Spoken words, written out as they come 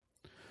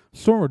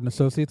Stormwood and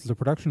Associates is a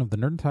production of the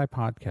Nerd and Tie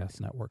Podcast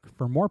Network.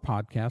 For more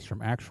podcasts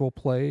from actual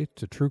play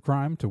to true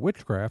crime to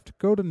witchcraft,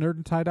 go to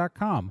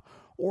nerdandtie.com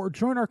or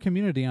join our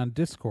community on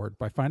Discord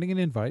by finding an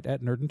invite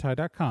at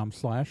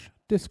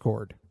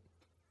nerdandtie.com/discord.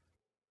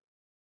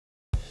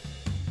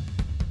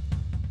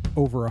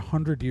 Over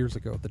 100 years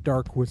ago, the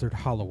dark wizard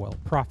Hollowell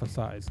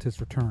prophesied his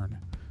return,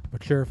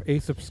 but Sheriff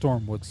Aesop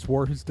Stormwood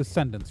swore his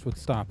descendants would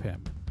stop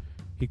him.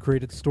 He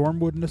created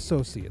Stormwood and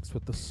Associates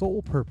with the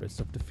sole purpose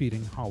of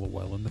defeating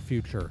Hollowell in the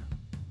future.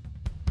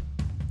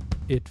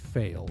 It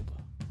failed.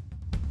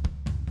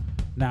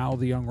 Now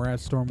the young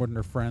Raz Stormwood and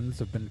her friends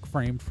have been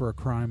framed for a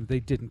crime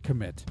they didn't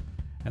commit,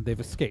 and they've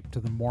escaped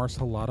to the Morris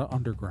Halata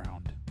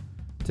Underground.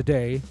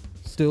 Today,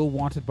 still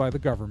wanted by the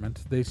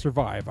government, they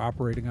survive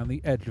operating on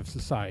the edge of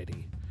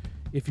society.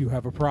 If you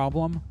have a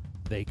problem,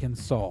 they can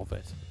solve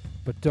it.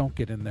 But don't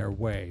get in their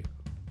way,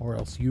 or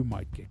else you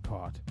might get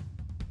caught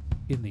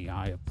in the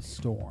eye of the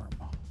storm.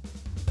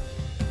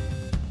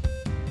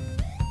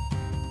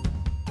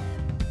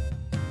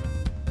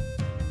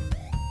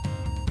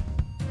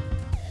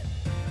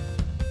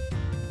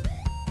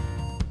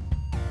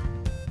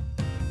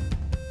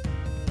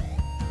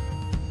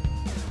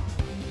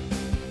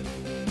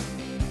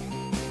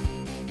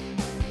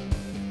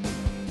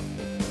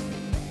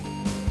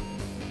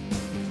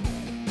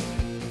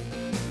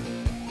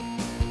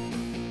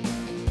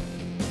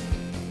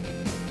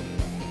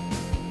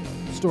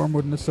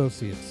 Stormwood and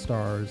Associates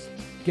stars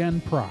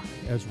Gen Proc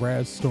as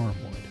Raz Stormwood,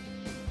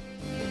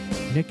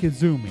 Nick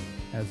Izumi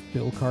as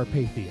Bill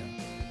Carpathia,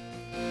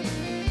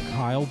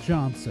 Kyle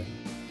Johnson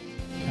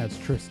as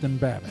Tristan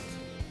Babbitt,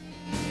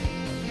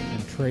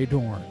 and Trey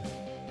Dorn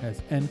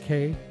as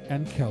NK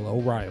and Kel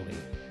O'Reilly.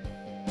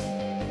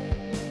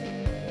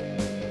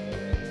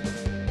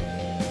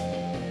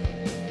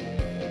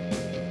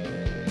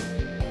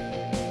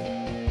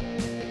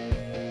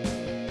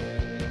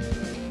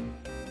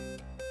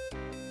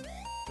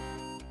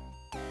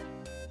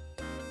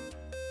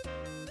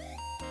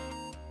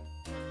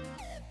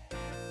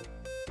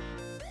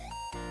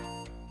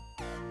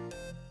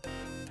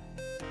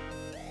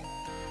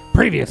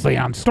 Previously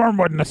on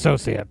Stormwood and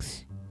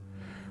Associates.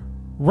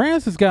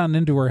 Raz has gotten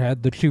into her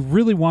head that she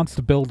really wants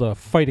to build a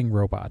fighting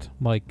robot,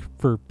 like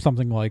for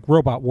something like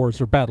Robot Wars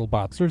or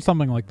BattleBots or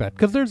something like that,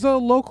 because there's a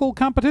local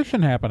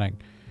competition happening.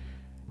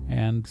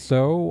 And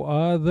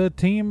so the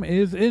team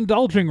is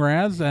indulging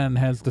Raz and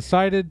has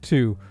decided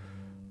to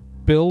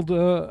build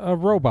a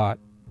robot.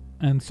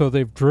 And so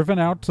they've driven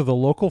out to the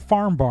local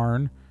farm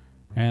barn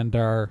and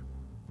are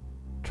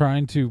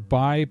trying to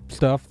buy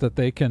stuff that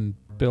they can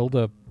build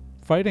a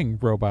fighting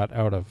robot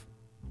out of.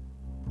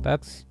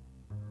 That's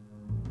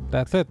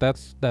it.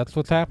 That's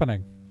what's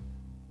happening.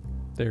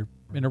 They're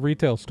in a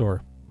retail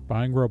store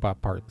buying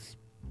robot parts.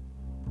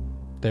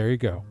 There you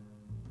go.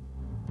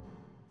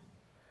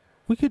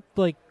 We could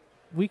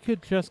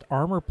just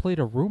armor plate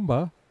a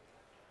Roomba.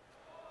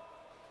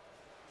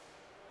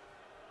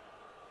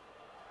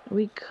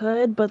 We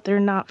could, but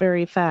they're not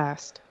very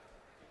fast.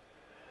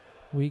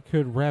 We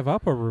could rev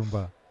up a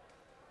Roomba.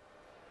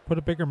 Put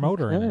a bigger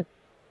motor in it.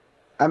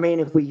 I mean,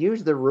 if we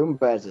use the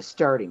Roomba as a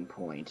starting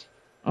point,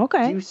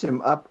 Okay. do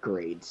some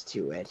upgrades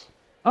to it,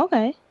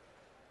 Okay.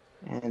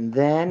 and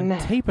then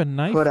tape a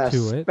knife put a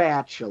to it.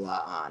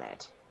 spatula on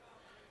it.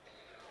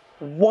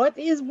 What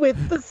is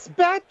with the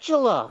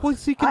spatula? Well,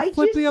 so you can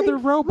flip the other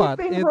robot.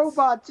 Flipping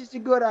robots is a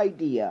good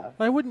idea.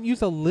 I wouldn't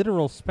use a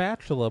literal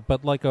spatula,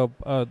 but like a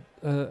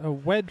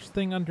wedge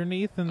thing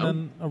underneath, and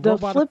then a the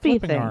robotic flippy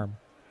flipping thing. arm.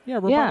 Yeah,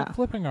 robotic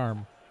flipping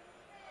arm,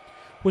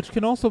 which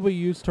can also be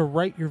used to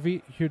write your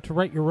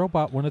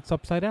robot when it's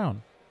upside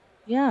down.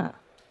 Yeah.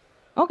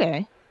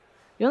 Okay.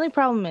 The only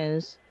problem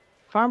is,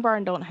 Farm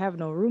Barn don't have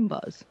no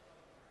Roombas.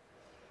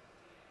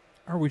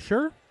 Are we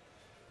sure?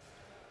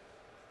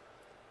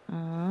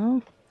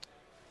 I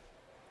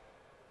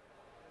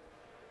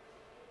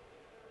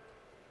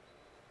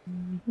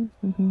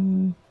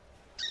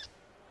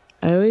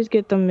always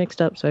get them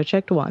mixed up, so I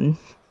checked one.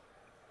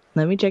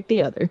 Let me check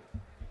the other.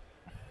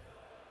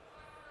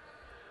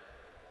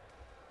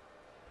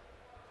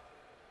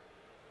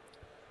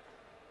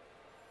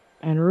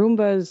 And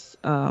Roombas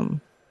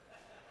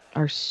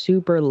are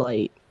super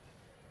light.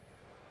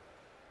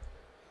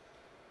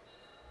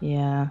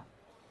 Yeah.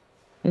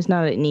 It's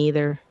not it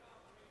neither.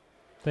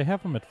 They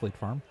have them at Fleet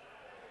Farm.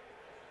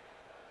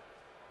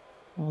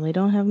 Well, they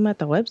don't have them at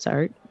the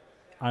website.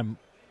 I'm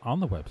on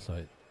the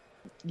website.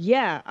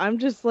 Yeah, I'm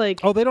just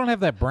like... Oh, they don't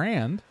have that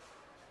brand.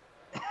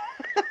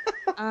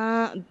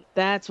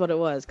 That's what it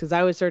was, because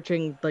I was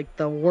searching, like,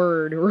 the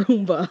word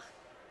Roomba.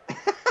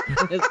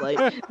 It's like,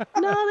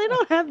 no, they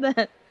don't have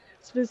that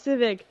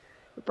specific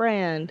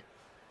brand.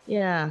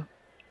 Yeah.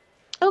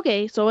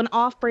 Okay, so an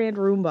off-brand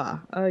Roomba.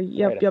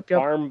 Yep.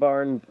 Farm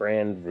Barn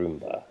brand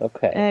Roomba.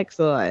 Okay.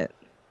 Excellent.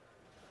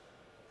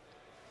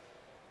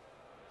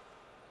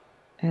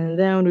 And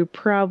then we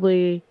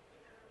probably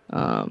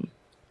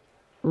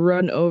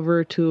run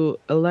over to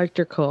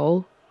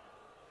electrical,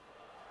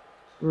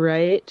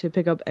 right, to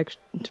pick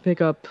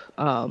up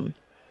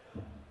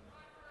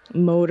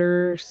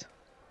motors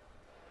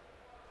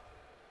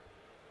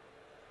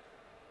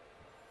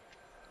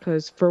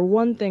Because for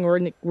one thing,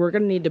 we're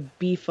gonna need to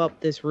beef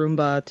up this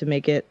Roomba to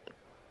make it,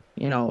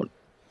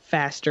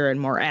 faster and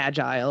more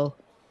agile.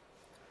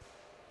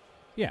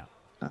 Yeah.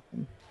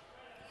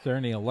 Is there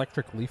any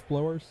electric leaf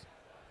blowers?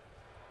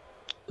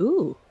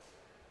 Ooh,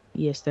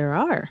 yes, there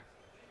are.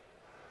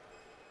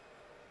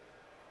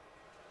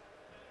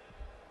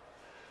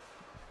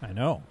 I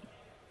know.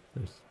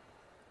 There's.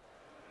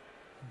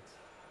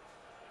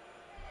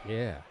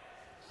 Yeah.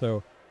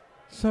 So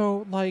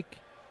like,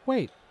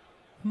 wait.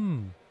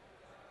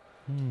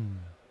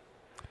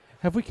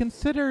 Have we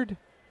considered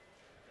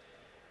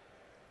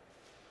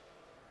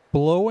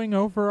blowing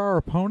over our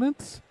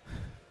opponents?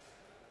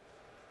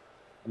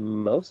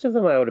 Most of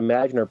them, I would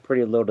imagine, are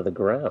pretty low to the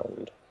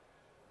ground.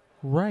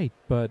 Right,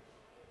 but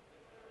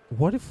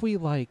what if we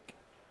like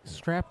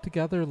strap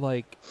together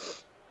like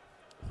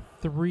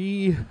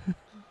 3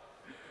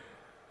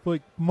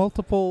 like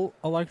multiple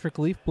electric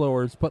leaf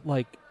blowers, but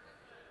like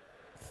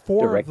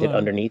 4 Directed of them,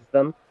 underneath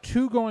them.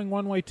 2 going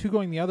one way, 2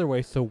 going the other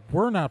way, so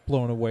we're not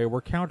blown away.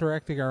 We're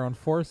counteracting our own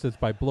forces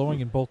by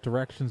blowing in both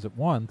directions at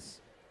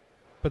once.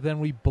 But then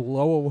we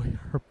blow away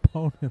our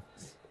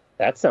opponents.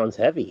 That sounds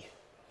heavy.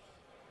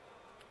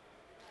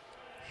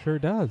 Sure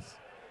does.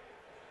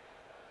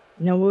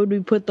 Now, would we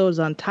put those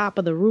on top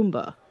of the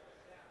Roomba?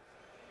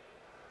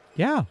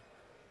 Yeah.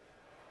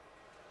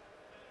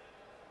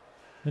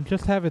 And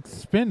just have it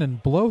spin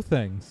and blow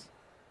things.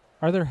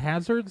 Are there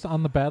hazards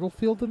on the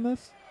battlefield in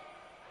this?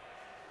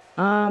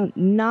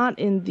 Not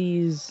in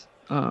these.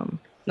 Not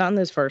in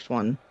this first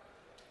one.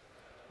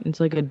 It's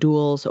like a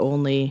duels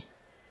only.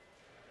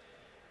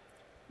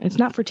 It's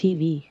not for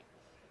TV.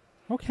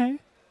 Okay.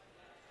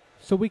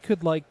 So we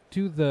could like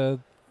do the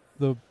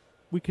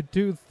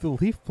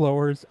leaf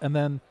blowers and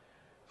then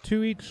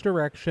 2 each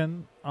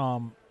direction,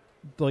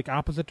 like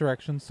opposite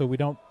directions, so we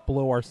don't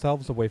blow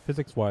ourselves away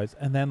physics wise,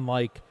 and then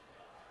like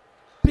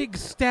big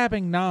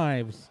stabbing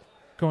knives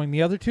going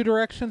the other 2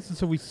 directions, and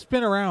so we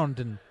spin around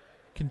and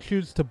can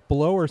choose to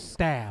blow or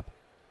stab.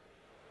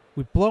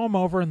 We blow them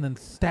over and then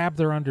stab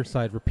their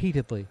underside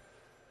repeatedly.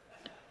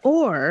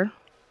 Or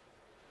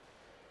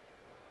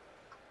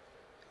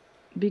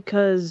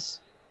because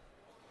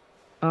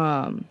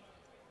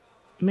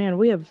man,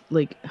 we have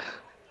like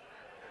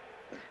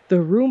the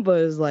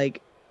Roomba is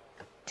like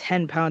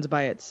 10 pounds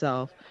by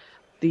itself.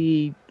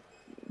 The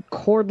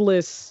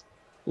cordless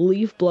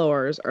leaf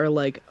blowers are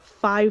like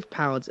 5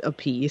 pounds a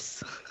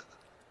piece.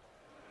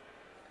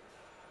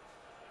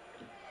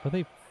 Are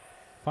they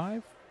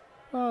 5?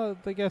 I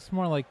guess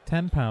more like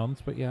 10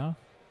 pounds, but yeah.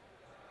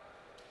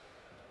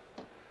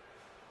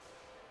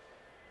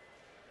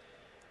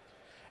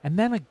 And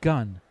then a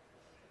gun.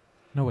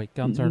 No, wait,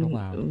 guns aren't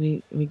allowed.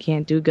 We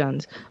can't do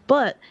guns.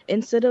 But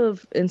instead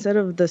of the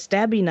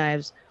stabby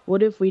knives,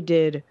 what if we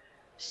did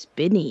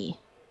spinny?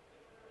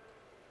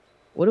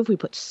 What if we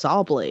put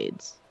saw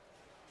blades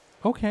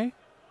Okay.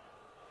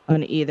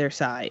 on either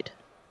side?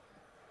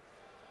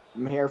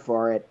 I'm here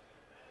for it.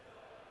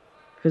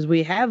 Because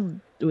we have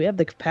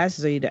the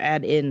capacity to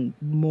add in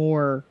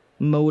more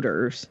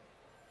motors,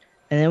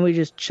 and then we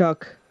just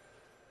chuck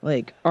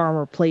like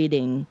armor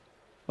plating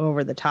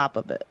over the top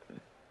of it.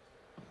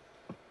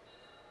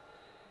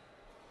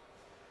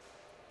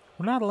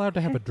 We're not allowed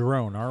to have a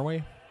drone, are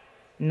we?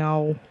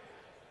 No.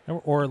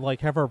 Or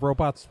like have our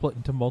robots split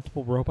into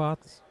multiple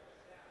robots?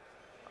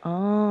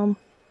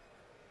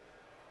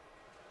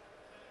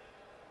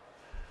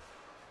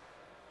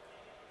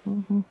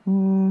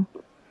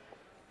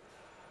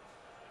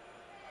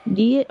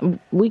 Yeah,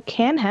 we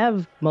can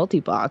have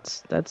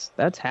multi-bots.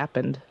 That's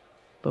happened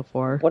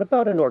before. What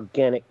about an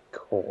organic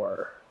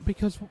core?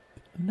 Because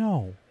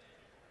no,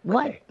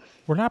 What? Okay.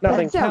 we're not No,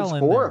 putting That sounds Cal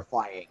in there.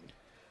 horrifying.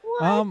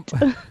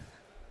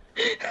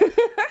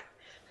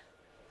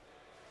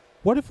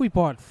 What if we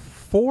bought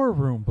 4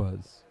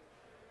 Roombas?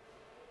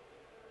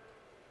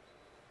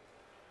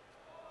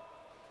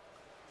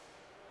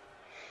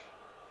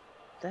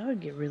 That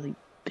would get really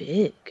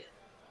big.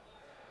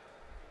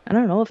 I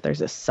don't know if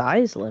there's a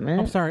size limit.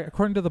 I'm sorry.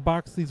 According to the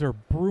box, these are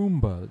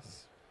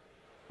Broombas.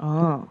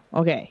 Oh,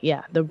 okay.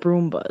 Yeah, the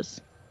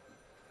Broombas.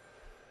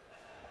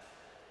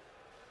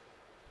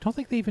 Don't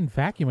think they even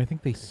vacuum. I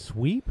think they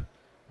sweep.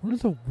 What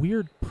is a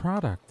weird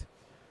product?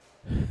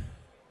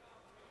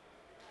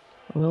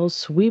 We'll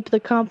sweep the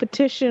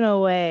competition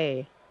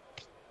away.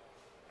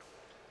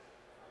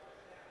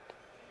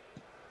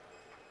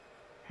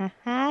 Ha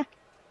ha.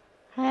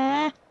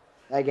 Ha.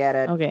 I get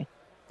it. Okay.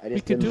 I We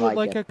just could didn't do it like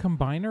like it. a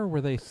combiner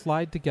where they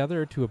slide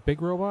together to a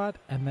big robot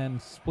and then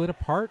split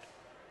apart.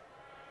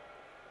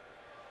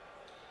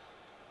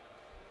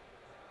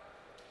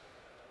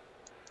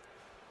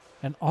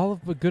 And all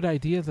of the good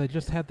ideas I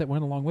just had that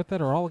went along with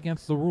that are all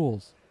against the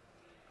rules.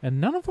 And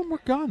none of them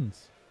were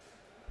guns.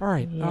 All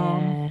right.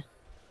 Yeah.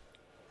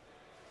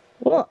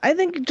 Well, I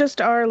think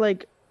just our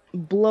like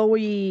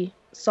blowy,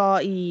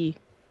 sawy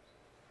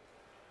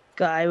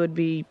guy would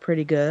be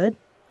pretty good.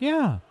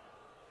 Yeah.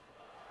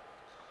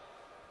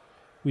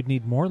 We'd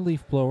need more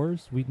leaf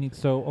blowers. We need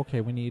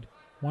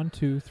 1,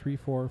 2, 3,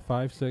 4,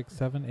 5, 6,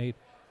 7, 8.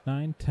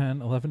 9,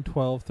 10, 11,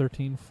 12,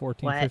 13,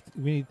 14, What?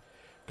 15.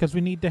 Because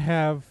we need to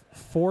have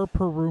 4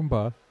 per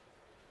Roomba.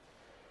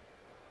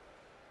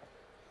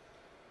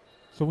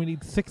 So we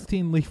need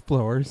 16 leaf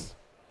blowers.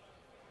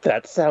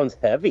 That sounds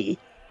heavy.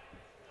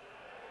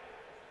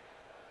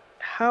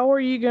 How are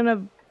you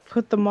gonna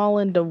put them all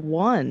into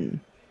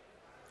one?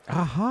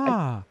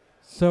 Aha!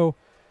 So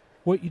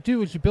what you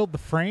do is you build the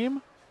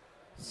frame,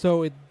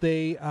 so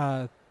they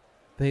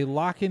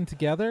lock in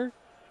together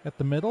at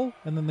the middle,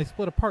 and then they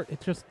split apart.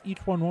 It's just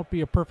each one won't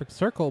be a perfect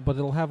circle, but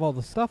it'll have all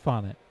the stuff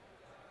on it.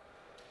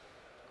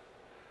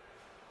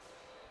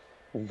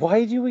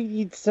 Why do we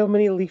need so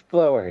many leaf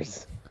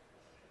blowers?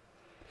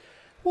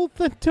 Well,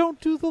 then don't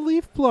do the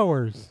leaf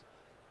blowers.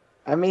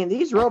 I mean,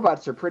 these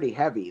robots are pretty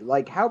heavy.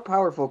 Like, how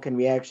powerful can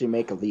we actually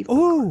make a leaf blower?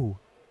 Ooh!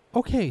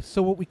 Okay,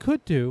 so what we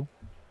could do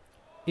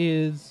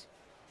is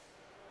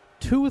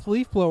 2 with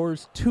leaf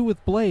blowers, 2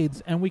 with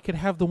blades, and we could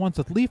have the ones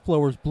with leaf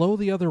blowers blow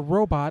the other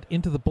robot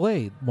into the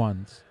blade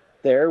ones.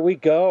 There we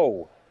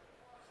go.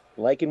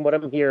 Liking what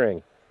I'm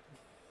hearing.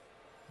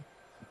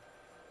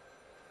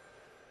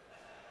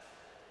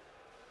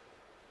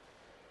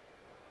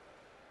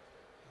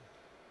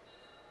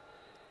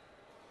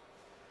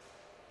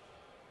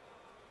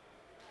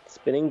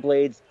 Spinning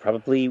blades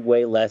probably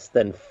weigh less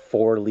than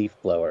 4 leaf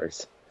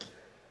blowers.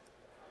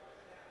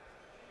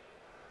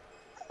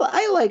 Well,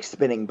 I like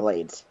spinning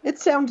blades. It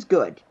sounds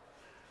good.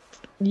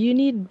 You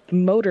need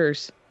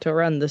motors to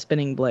run the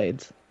spinning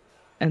blades,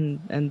 and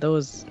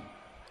those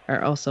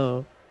are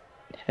also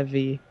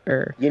heavy.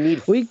 You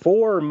need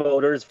 4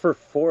 motors for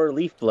 4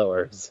 leaf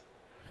blowers.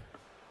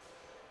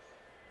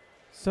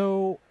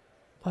 So,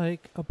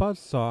 like a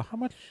buzzsaw, how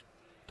much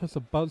does a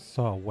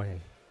buzzsaw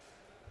weigh?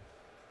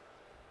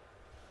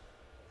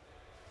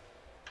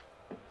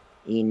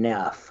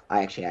 Enough.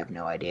 I actually have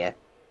no idea.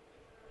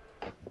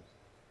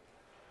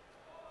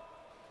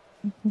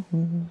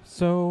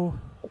 So,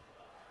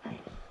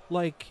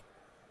 like,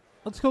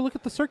 let's go look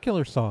at the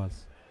circular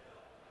saws.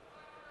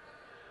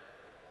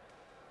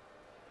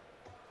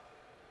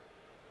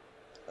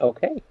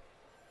 Okay.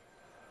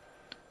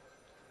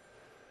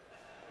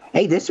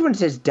 Hey, this one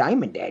says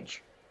Diamond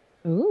Edge.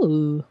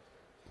 Ooh.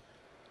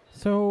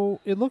 So,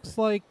 it looks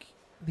like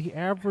the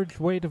average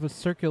weight of a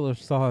circular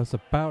saw is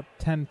about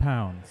 10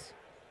 pounds.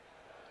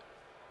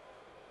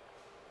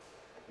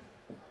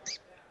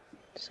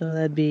 So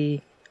that'd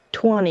be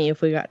 20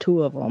 if we got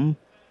 2 of them.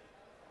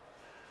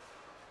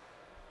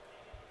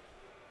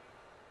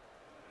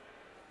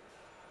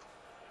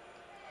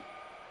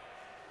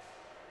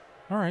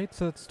 Alright,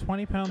 so that's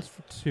 20 pounds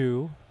for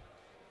 2.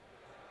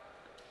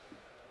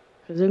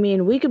 Because, I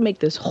mean, we could make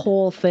this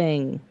whole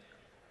thing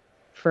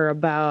for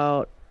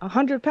about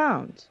 100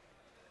 pounds.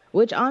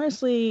 Which,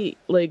 honestly,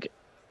 like,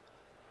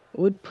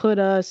 would put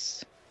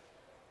us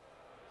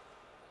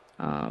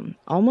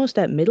almost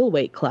at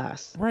middleweight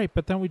class. Right,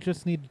 but then we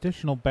just need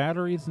additional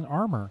batteries and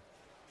armor.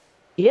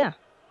 Yeah.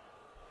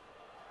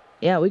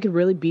 Yeah, we could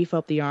really beef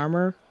up the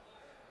armor.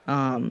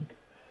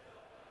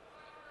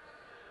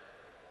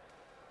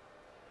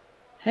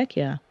 Heck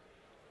yeah.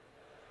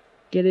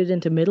 Get it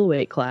into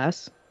middleweight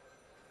class.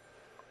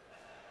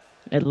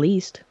 At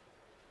least.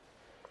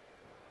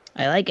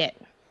 I like it.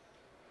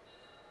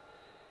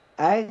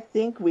 I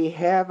think we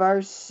have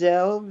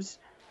ourselves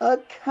a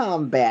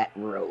combat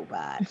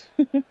robot.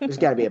 There's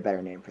got to be a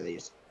better name for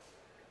these.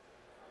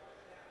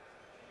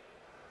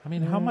 I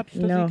mean, how much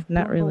does no, each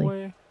not Roomba really.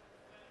 weigh?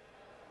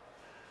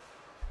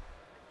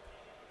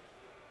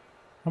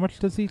 How much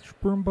does each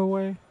Roomba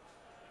weigh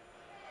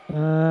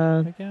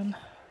again?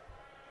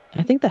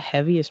 I think the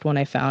heaviest one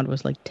I found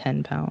was like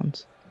 10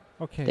 pounds.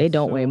 Okay, They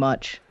don't so- weigh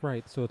much.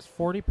 Right, so it's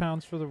 40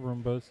 pounds for the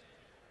Roombas.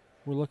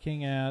 We're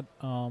looking at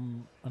Oh,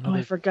 I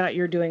another forgot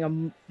you're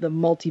doing the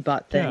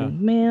multi-bot thing. Yeah.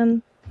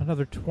 Man,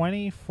 another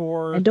 20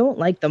 for I don't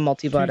like the 2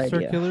 multi-bot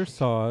idea. circular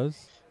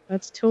saws.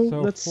 That's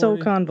So so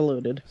 40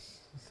 convoluted.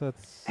 So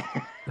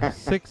that's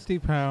 60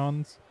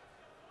 pounds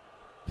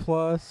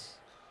plus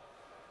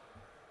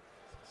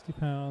 60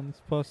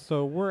 pounds plus.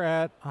 So we're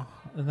at,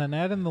 and then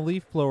add in the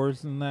leaf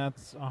blowers, and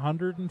that's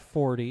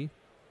 140.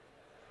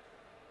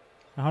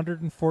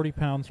 140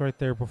 pounds right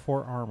there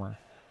before armor.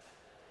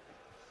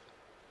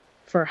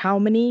 For how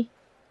many?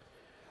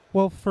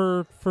 Well,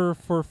 for 4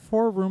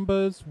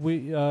 Roombas,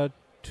 we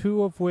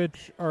 2 of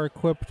which are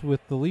equipped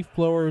with the leaf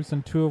blowers,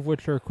 and 2 of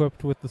which are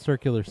equipped with the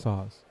circular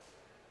saws.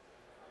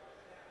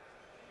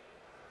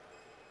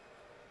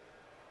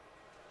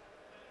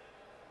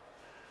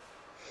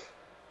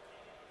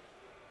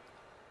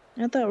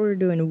 I thought we were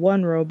doing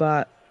one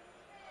robot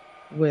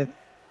with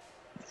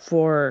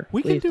 4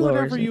 We can leaf do blowers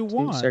whatever and you 2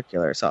 want.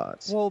 circular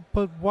saws. Well,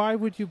 but why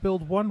would you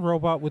build one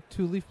robot with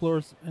 2 leaf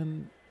blowers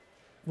and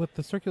with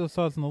the circular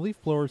saws and the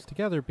leaf blowers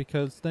together?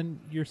 Because then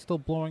you're still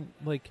blowing,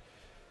 like,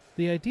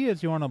 the idea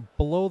is you want to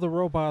blow the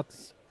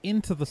robots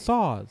into the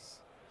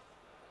saws.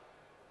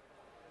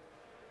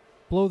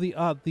 Blow the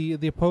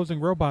opposing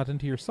robot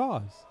into your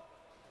saws.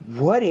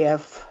 What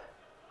if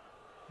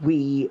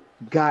we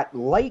got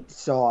light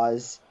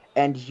saws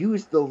and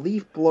used the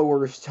leaf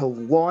blowers to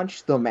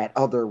launch them at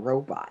other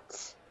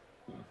robots?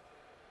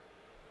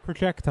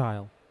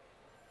 projectile.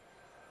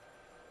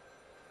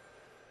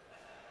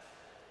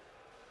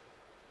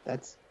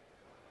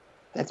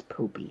 That's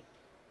poopy.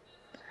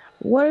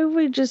 What if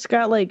we just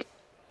got like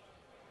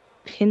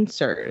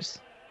pincers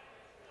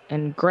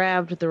and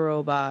grabbed the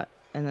robot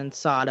and then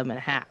sawed him in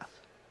half?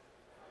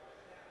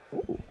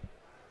 Ooh.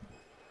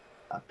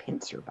 A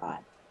pincer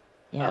bot.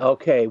 Yeah.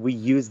 Okay, we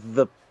use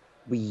the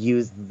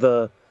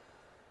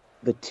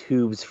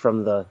tubes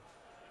from the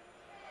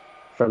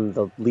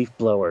leaf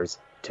blowers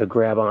to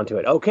grab onto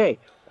it. Okay,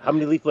 how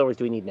many leaf blowers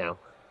do we need now?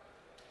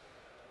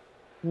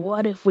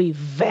 What if we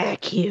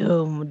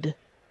vacuumed?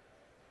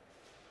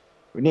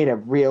 We need a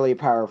really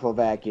powerful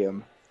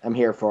vacuum. I'm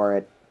here for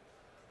it.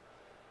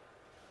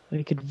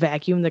 We could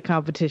vacuum the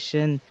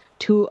competition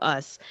to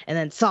us and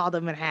then saw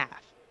them in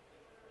half.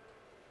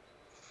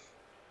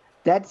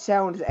 That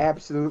sounds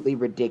absolutely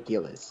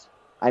ridiculous.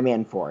 I'm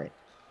in for it.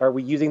 Are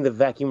we using the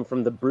vacuum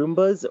from the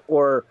Broombas,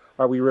 or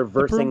are we The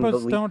reversing the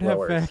Broombas leaf don't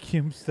blowers? have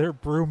vacuums. They're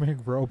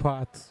brooming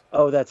robots.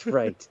 Oh, that's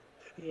right.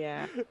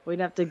 Yeah. We'd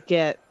have to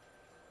get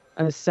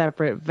a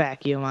separate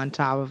vacuum on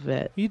top of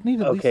it. You'd need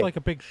at least Okay, like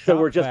a big shop so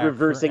we're just vac for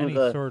reversing any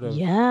the- sort of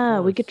Yeah,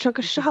 we force. could chuck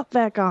a shop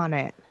vac on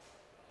it.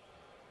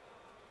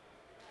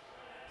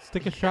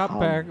 Stick a shop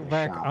Become the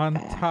vac shop on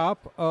vac.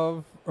 top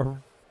of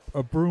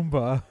a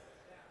Broomba.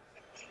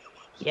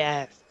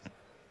 Yes.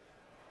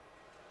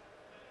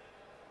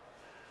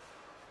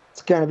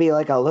 It's gonna be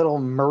like a little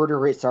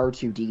murderous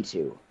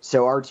R2-D2.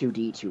 So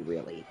R2-D2,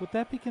 really. Would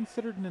that be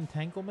considered an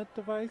entanglement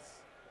device?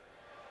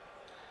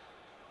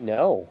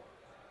 No.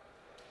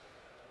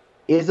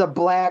 Is a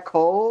black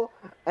hole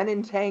an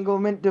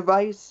entanglement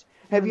device?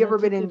 Have you ever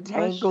That's a been good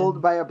entangled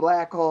question. by a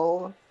black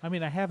hole? I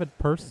mean, I haven't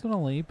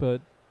personally,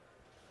 but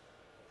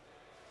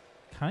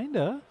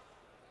kinda.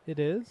 It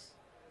is.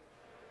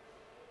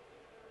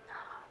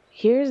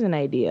 Here's an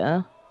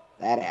idea.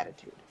 That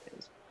attitude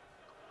is.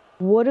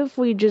 What if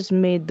we just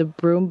made the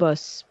Broomba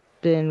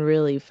spin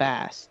really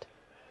fast?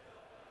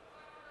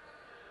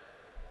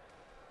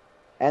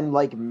 And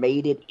like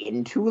made it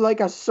into like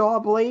a saw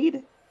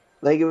blade?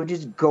 Like it would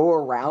just go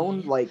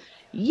around like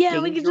Yeah,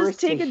 we could Dangerous just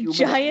to take a human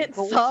giant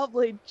ankles? saw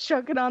blade,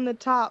 chuck it on the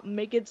top, and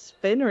make it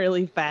spin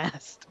really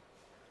fast.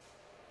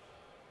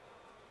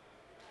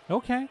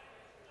 Okay.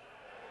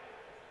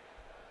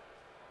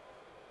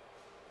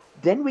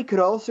 then we could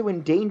also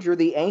endanger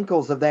the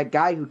ankles of that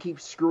guy who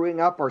keeps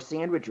screwing up our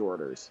sandwich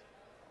orders.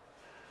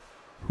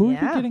 Who are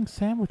Yeah. you getting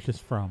sandwiches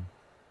from?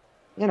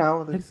 You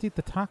know, I just eat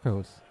the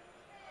tacos.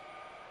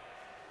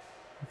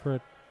 For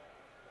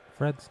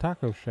Fred's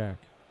Taco Shack.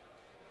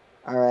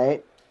 all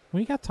right. When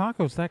you got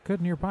tacos that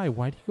good nearby,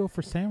 why do you go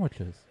for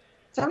sandwiches?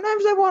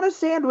 Sometimes I want a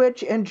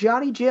sandwich and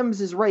Johnny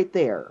Jim's is right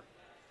there.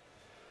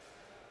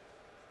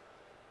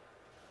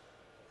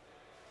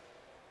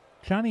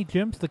 Johnny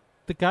Jim's the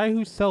guy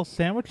who sells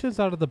sandwiches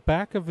out of the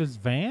back of his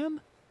van?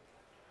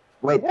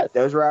 Wait, Yes,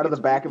 those were out of the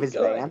it's back of really his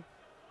good. van?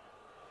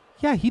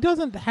 Yeah, he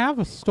doesn't have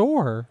a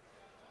store.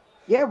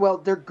 Yeah, well,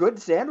 they're good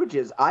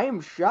sandwiches. I am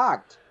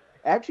shocked.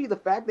 Actually, the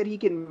fact that he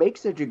can make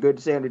such a good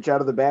sandwich out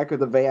of the back of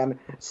the van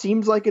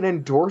seems like an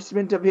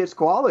endorsement of his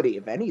quality,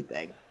 if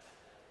anything.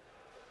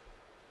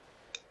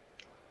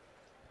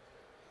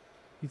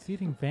 He's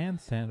eating van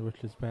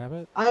sandwiches,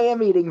 Babbitt. I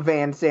am eating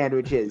van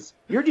sandwiches.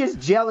 You're just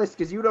jealous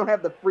because you don't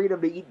have the freedom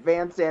to eat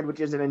van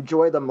sandwiches and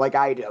enjoy them like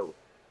I do.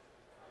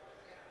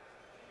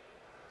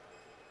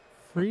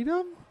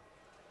 Freedom?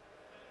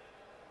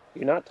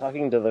 You're not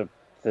talking to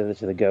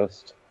the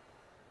ghost.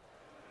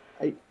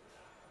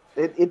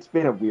 It's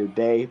been a weird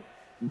day.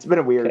 It's been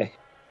a weird. Okay.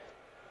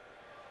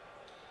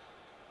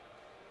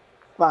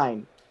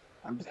 Fine.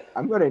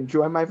 I'm going to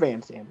enjoy my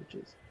van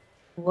sandwiches.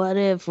 What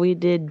if we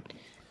did?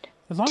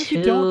 As long as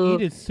you don't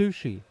Two- eat his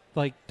sushi.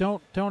 Like,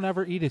 don't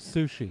ever eat his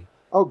sushi.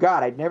 Oh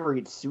God, I'd never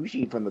eat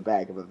sushi from the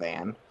back of a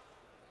van.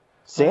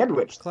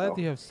 Sandwich. Glad though.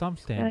 you have some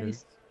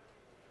standards.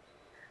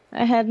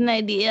 I had an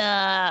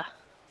idea.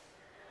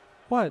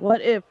 What?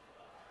 What if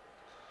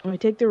we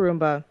take the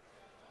Roomba,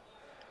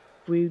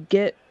 we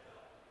get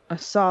a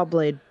saw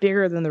blade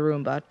bigger than the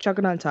Roomba, chuck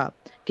it on top,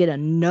 get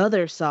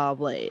another saw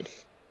blade,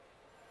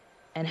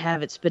 and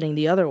have it spinning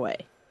the other way.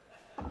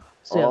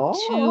 So you have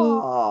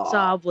Oh. two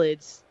saw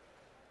blades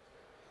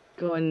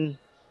going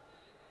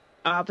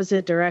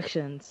opposite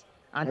directions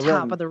on And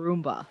top then- of the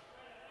Roomba.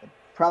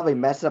 Probably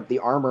mess up the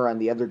armor on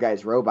the other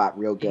guy's robot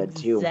real good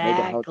too. Make it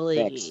hard to Exactly.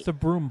 fix. It's a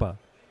Broomba.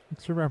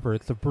 Let's remember,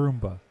 it's a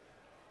Broomba.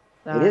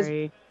 It is-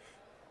 Sorry.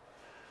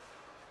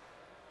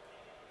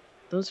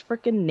 Those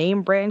freaking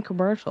name brand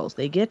commercials,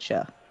 they get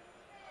you.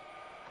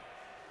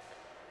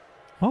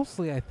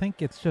 Mostly, I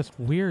think it's just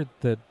weird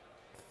that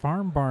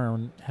Farm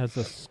Barn has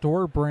a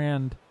store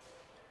brand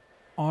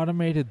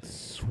automated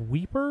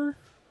sweeper.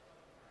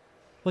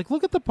 Like,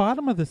 look at the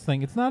bottom of this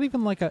thing. It's not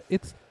even like a.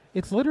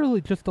 It's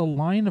literally just a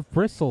line of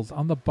bristles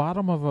on the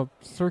bottom of a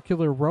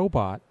circular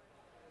robot.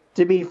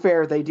 To be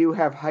fair, they do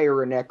have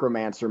hire a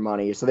necromancer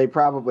money, so they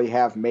probably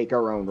have make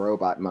our own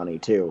robot money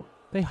too.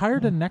 They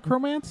hired a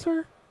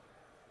necromancer?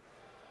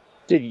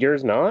 Did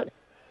yours not?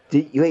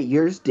 Wait,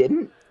 yours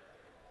didn't?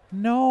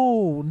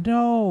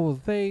 No,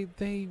 they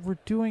were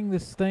doing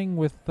this thing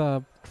with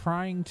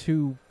trying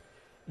to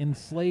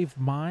enslave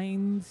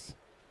minds.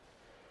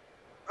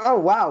 Oh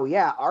wow,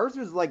 yeah. Ours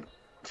was like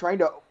trying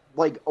to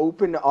like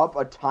open up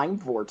a time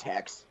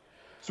vortex.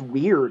 It's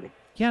weird.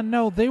 Yeah,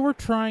 no, they were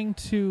trying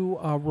to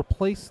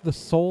replace the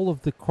soul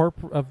of the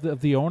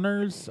of the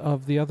owners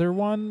of the other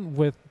one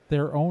with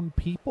their own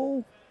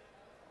people.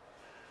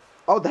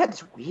 Oh,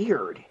 that's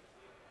weird.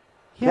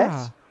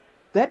 Yeah,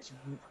 That's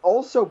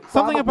also probably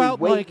something about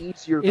way like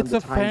easier than it's the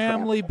a time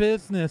family travel.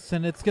 business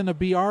and it's gonna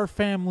be our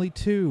family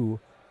too.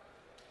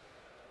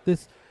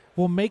 This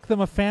will make them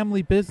a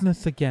family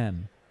business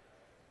again.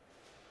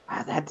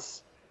 Ah,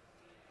 that's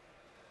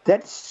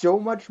so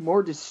much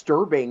more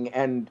disturbing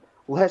and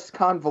less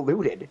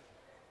convoluted.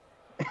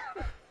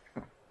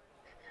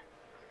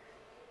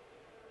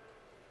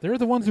 They're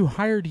the ones who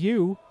hired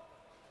you.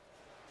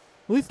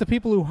 At least the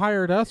people who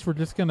hired us were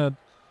just gonna.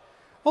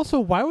 Also,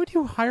 why would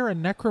you hire a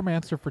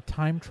necromancer for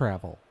time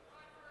travel?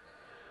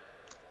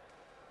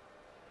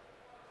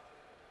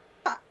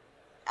 I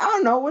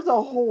don't know. It was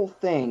a whole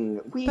thing.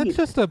 That's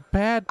just a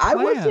bad I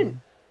plan. wasn't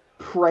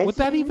present Would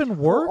that even for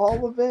work?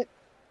 all of it.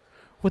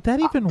 Would that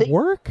even they-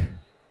 work?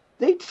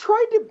 They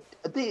tried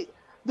to.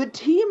 The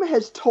team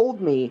has told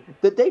me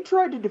that they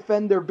tried to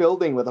defend their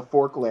building with a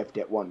forklift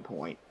at one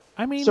point.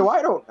 I mean, So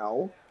I don't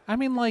know.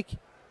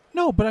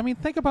 No, but I mean,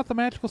 think about the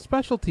magical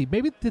specialty.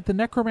 Maybe did the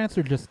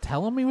necromancer just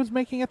tell him he was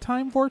making a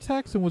time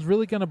vortex and was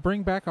really going to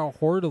bring back a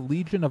horde, a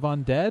legion of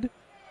undead?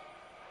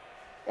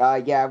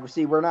 Yeah.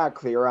 See, we're not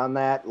clear on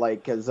that.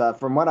 Like, because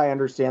from what I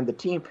understand, the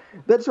team.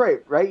 That's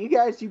right. You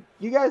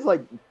guys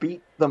like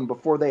beat them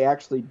before they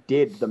actually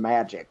did the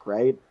magic,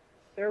 right?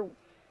 There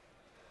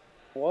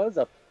was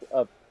a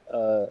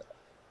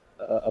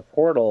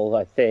portal,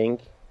 I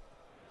think.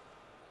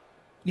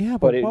 Yeah,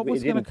 but But what it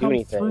was going to didn't do come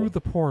anything. through the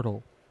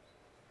portal?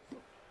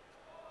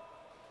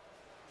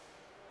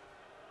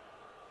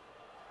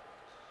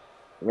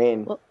 I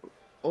mean,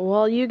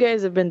 While you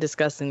guys have been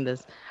discussing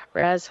this,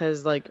 Raz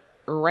has like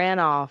ran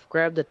off,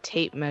 grabbed a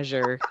tape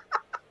measure,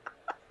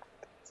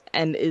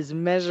 and is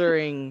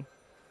measuring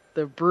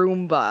the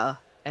Broomba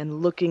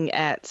and looking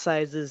at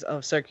sizes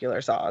of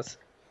circular saws.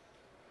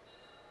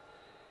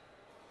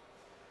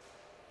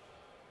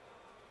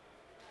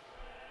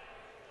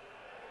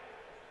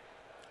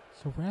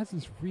 So Raz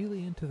is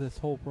really into this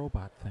whole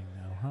robot thing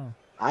now, huh?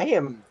 I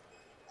am.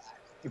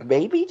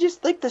 Maybe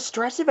just like the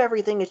stress of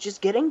everything is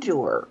just getting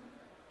to her.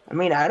 I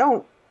mean, I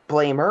don't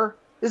blame her.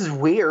 This is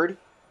weird.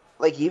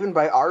 Like, even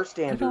by our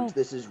standards,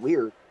 this is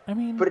weird. I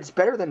mean, But it's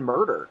better than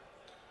murder.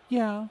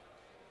 yeah.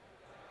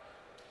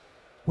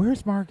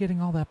 Where's Mar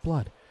getting all that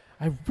blood?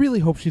 I really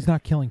hope she's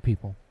not killing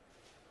people.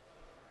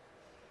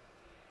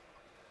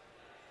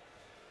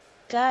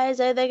 Guys,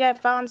 I think I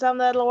found something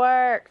that'll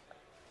work.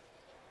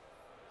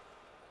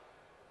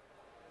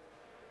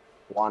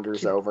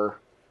 Wanders over.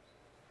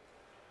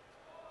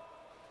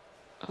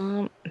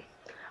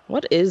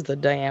 What is the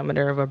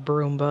diameter of a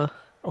Broomba?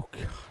 Oh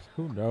God,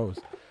 who knows?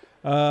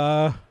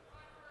 Are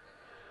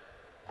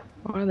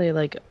they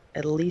like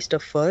at least a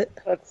foot?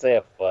 Let's say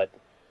a foot.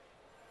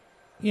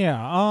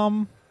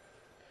 Yeah.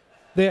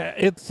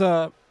 It's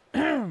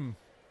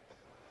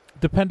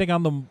depending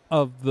on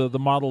the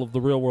model of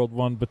the real world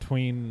one,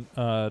 between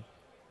 12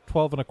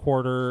 and a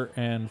quarter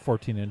and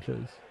 14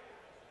 inches.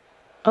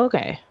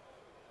 Okay.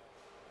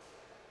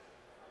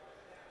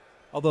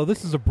 Although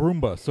this is a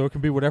Broomba, so it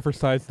can be whatever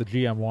size the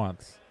GM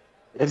wants.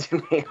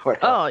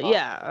 Oh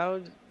yeah.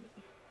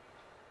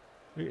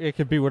 It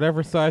can be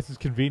whatever size is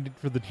convenient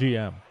for the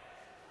GM.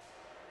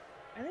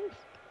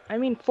 I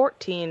mean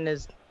 14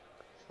 is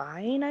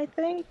fine, I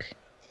think.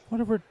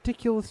 What a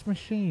ridiculous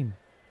machine.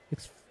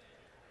 It's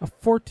a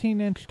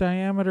 14-inch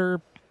diameter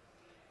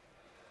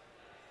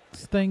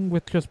thing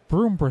with just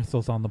broom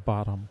bristles on the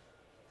bottom.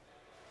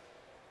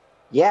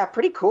 Yeah,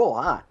 pretty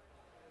cool, huh?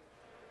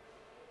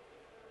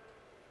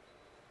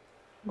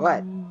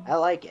 What? I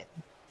like it.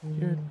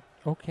 You're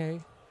okay.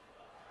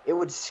 It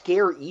would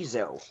scare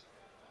Izo.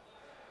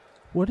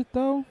 Would it,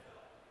 though?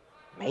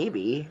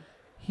 Maybe.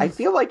 I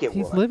feel like it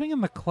He's would. living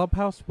in the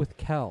clubhouse with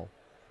Kel.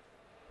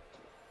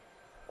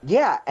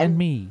 Yeah, And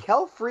me.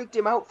 Kel freaked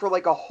him out for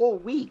like a whole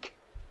week.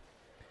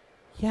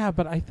 Yeah,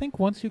 but I think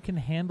once you can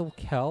handle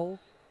Kel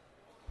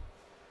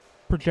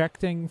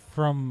projecting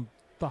from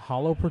the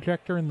hollow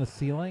projector in the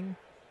ceiling,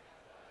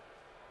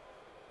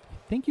 I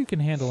think you can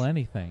handle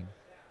anything.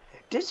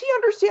 Does he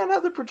understand how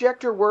the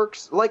projector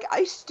works? Like,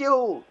 I'm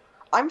still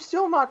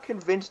not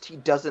convinced he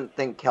doesn't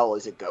think Kel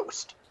is a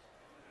ghost.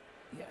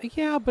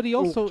 Yeah, but he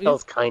also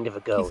Kel's kind of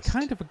a ghost. He's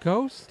kind of a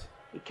ghost.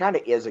 He kind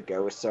of is a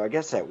ghost, so I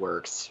guess that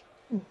works.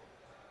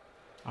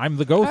 I'm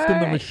the ghost in the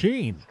Alright.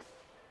 machine.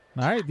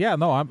 All right, yeah,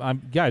 no,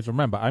 I'm. Guys,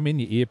 remember, I'm in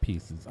your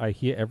earpieces. I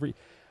hear every.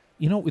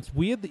 You know, it's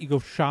weird that you go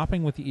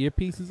shopping with your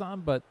earpieces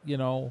on, but you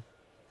know,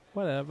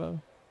 whatever.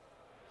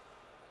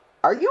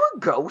 Are you a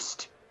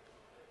ghost?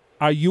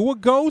 Are you a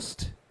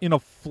ghost in a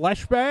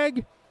flesh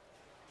bag?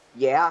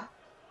 Yeah.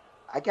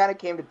 I kind of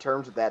came to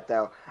terms with that,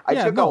 though. I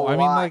Yeah, took no, a I lot.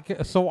 mean,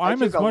 like, so I I'm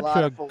took as a much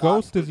lot a of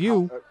ghost as philosophy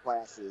you.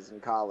 Classes in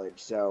college,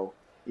 so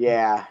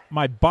yeah.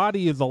 My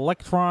body is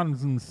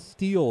electrons and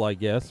steel, I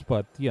guess,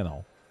 but, you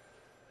know.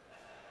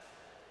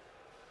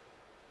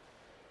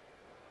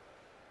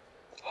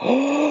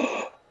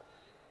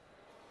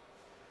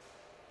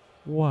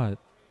 What?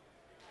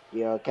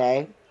 You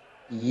okay?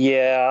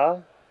 Yeah.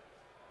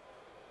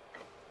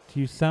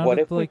 You What sounded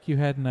if we like you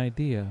had an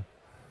idea.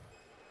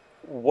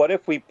 what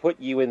if we put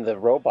you in the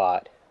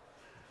robot?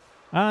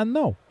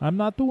 No, I'm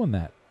not doing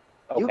that.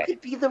 You Okay.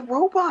 could be the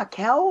robot,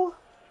 Kel.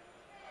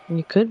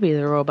 You could be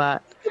the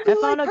robot. You could be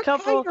I found like a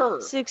couple Hakaider.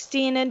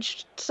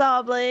 16-inch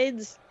saw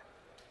blades.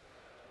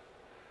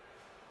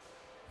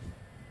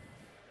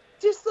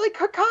 Just like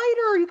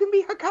Hakaider. You can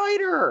be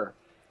Hakaider.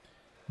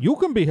 You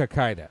can be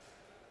Hakaider.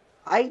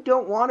 I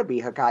don't want to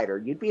be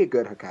Hakaider. You'd be a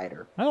good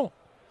Hakaider. I don't.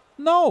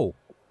 No,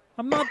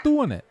 I'm not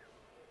doing it.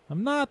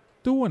 I'm not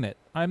doing it.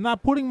 I'm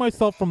not putting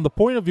myself from the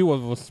point of view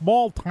of a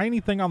small, tiny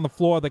thing on the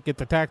floor that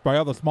gets attacked by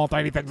other small,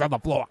 tiny things on the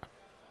floor.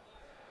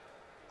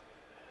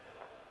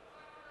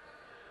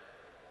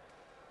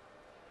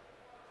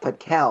 But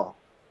Kel,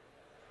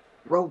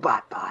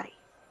 robot body.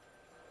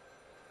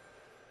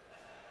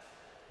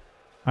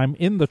 I'm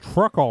in the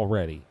truck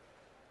already.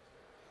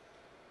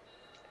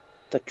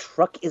 The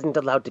truck isn't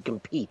allowed to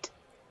compete.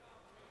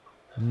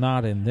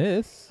 Not in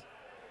this.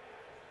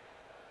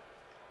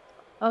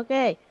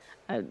 Okay,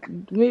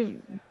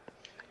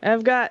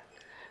 I've got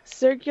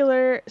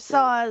circular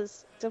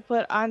saws to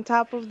put on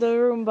top of the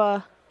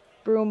Roomba.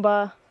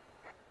 Rumba.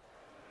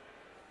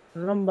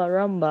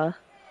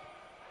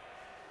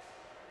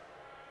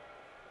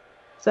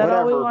 Is that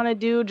all we Whatever. want to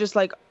do? Just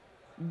like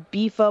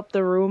beef up the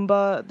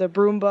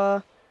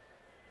Broomba,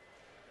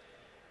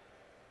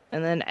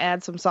 and then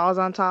add some saws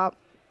on top?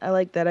 I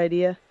like that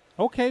idea.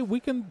 Okay, we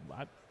can.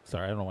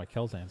 Sorry, I don't know why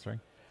Kel's answering.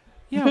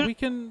 Yeah, we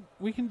can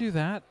do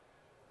that.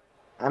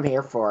 I'm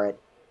here for it.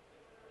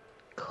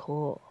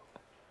 Cool.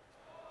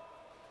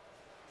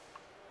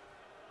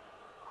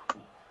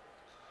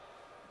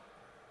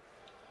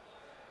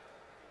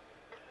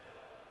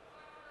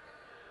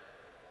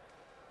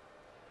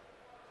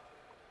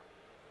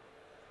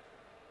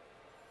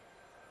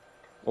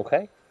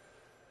 Okay.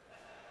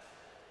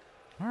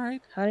 All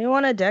right. How do you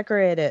want to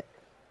decorate it?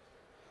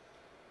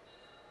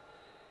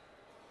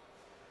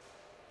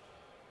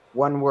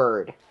 One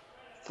word.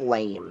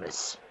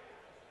 Flames.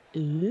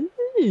 Ooh.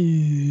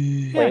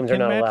 Yeah, Flames it are can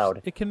not match,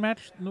 allowed. It can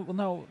match.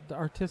 No, the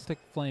artistic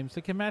flames.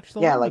 It can match the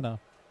Yeah, like- Lumina.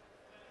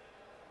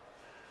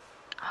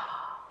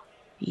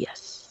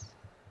 Yes.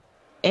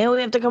 And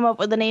we have to come up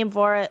with a name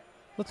for it.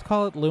 Let's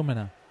call it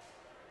Lumina.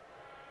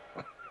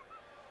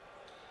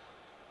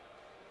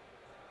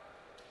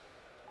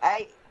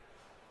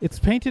 It's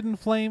painted in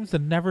flames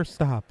and never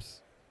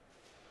stops.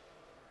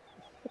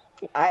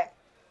 I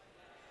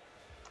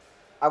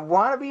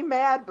want to be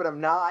mad, but I'm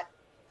not.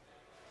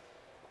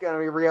 Gonna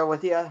be real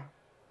with you.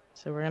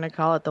 So we're gonna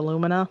call it the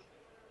Lumina.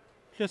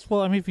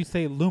 Well, I mean, if you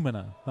say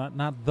Lumina,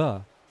 not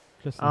the,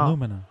 just Oh.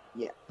 Lumina.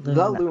 Yeah,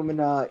 Lumina. the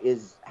Lumina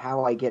is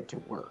how I get to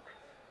work.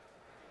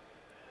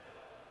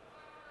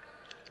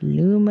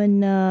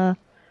 Lumina,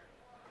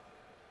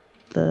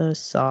 the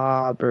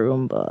Saw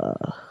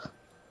Broomba.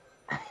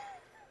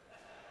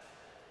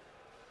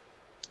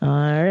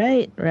 All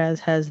right, Raz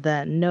has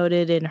that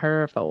noted in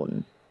her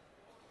phone.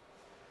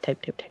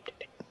 Type.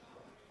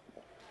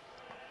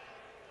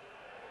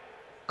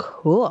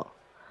 Cool.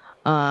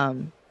 I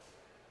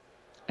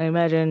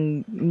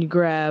imagine you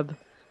grab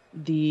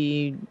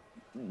the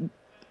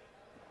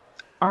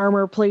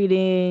armor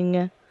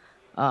plating,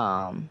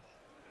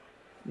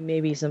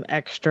 maybe some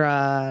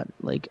extra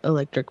like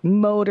electric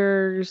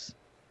motors.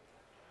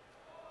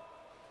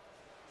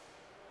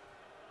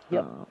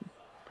 Yep.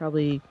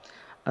 Probably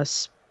a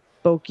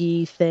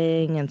spokey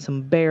thing and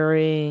some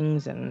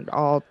bearings and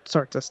all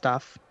sorts of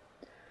stuff.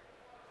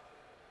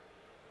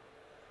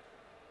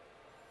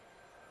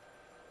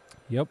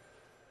 Yep.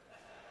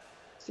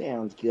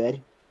 Sounds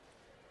good.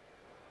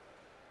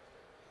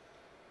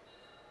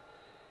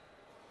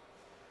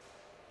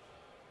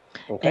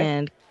 Okay.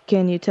 And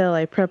can you tell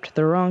I prepped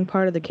the wrong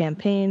part of the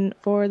campaign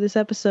for this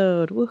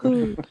episode?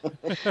 Woohoo!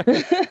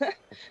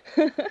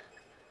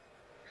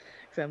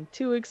 'Cause I'm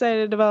too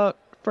excited about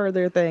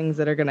further things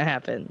that are going to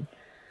happen.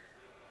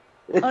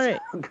 It's All right.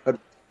 good.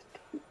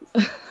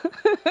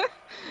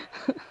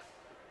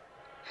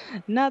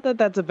 Not that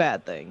that's a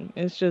bad thing.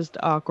 It's just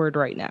awkward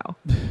right now.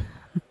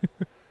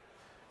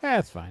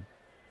 That's fine.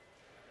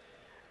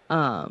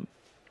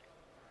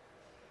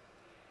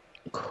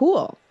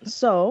 Cool.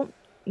 So,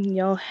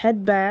 you'll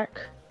head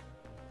back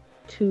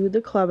to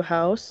the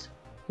clubhouse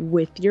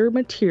with your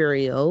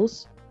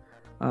materials.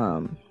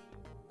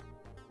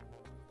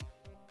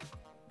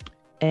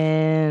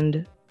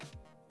 And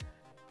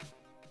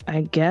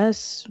I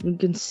guess we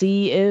can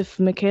see if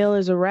Mikhail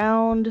is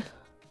around,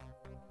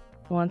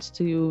 wants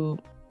to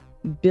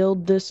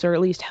build this or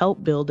at least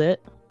help build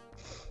it.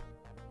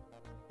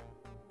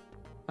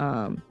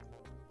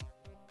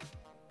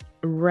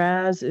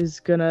 Raz is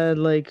gonna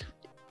like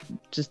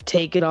just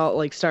take it all,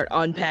 like start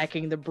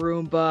unpacking the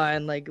Broomba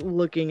and like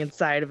looking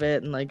inside of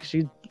it, and like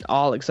she's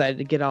all excited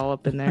to get all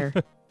up in there.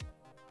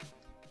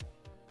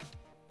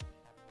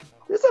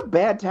 This is a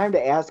bad time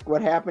to ask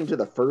what happened to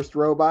the first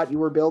robot you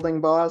were building,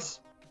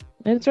 boss.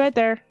 It's right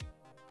there.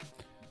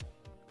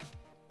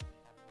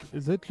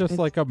 Is it just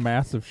like a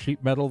mass of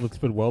sheet metal that's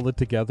been welded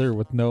together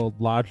with no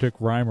logic,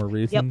 rhyme, or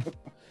reason?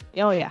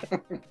 Oh yeah,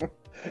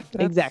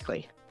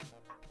 exactly.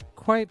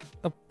 Quite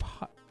a.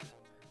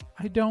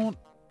 I don't.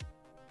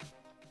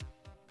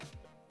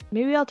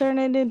 Maybe I'll turn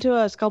it into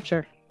a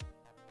sculpture.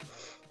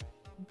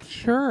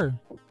 Sure.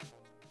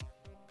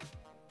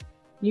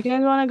 You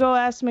guys want to go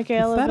ask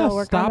Michaela Is that about a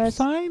work on stop this?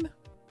 sign?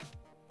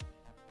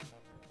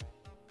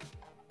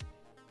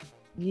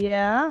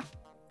 Yeah,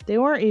 they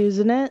weren't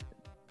using it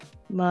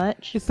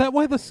much. Is that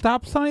why the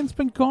stop sign's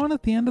been gone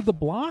at the end of the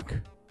block?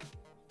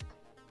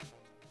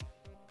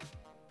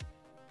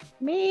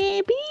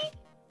 Maybe.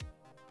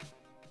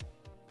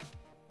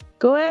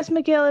 Go ask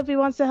Michaela if he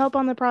wants to help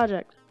on the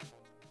project.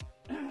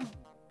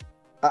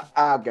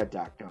 I'll go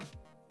talk to him.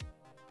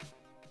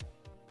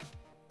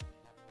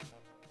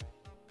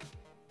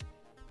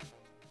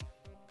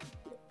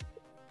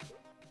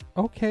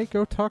 Okay,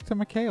 go talk to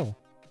Mikhail.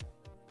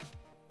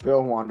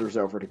 Bill wanders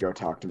over to go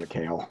talk to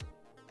Mikhail.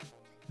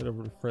 Head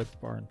over to Fred's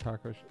Bar and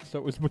Taco.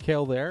 So was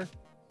Mikhail there?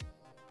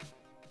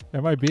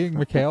 Am I being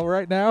Mikhail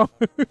right now?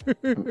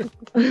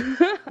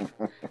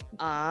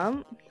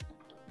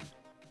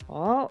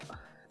 Well,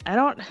 I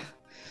don't.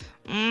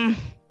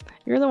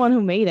 You're the one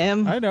who made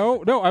him. I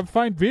know. No, I'm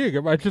fine being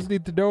him. I just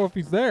need to know if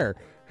he's there.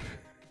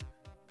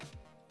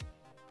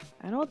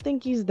 I don't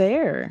think he's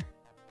there.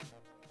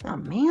 Oh,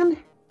 man.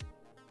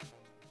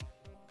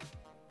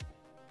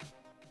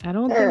 I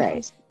don't All think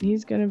right.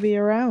 he's gonna be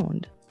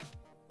around.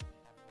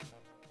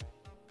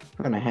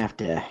 I'm gonna have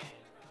to...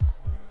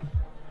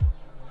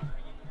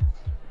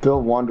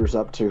 Bill wanders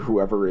up to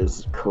whoever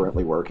is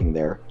currently working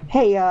there.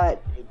 Hey,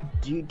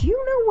 do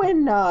you know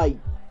when,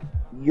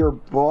 your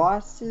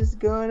boss is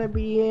gonna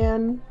be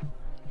in?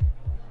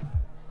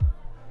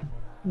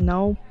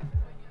 No.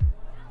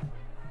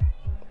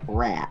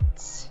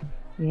 Rats.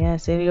 Yeah,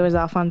 said he was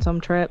off on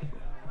some trip.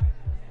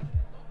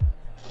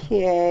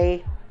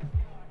 Okay.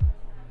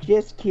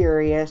 Just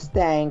curious,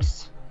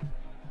 thanks.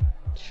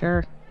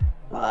 Sure.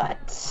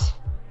 But...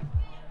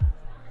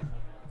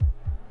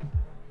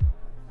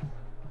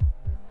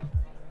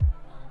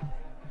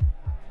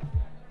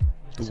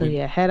 So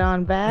you head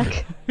on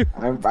back.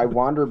 I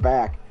wander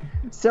back.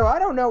 So I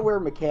don't know where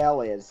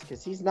Mikhail is,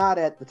 because he's not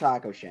at the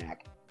taco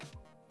shack.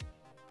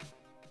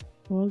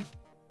 Well,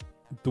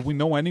 Do we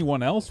know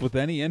anyone else with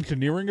any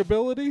engineering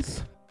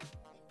abilities?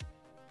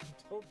 I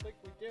don't think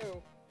we do.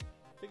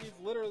 I think he's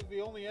literally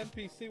the only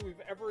NPC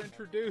we've ever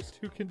introduced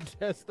who can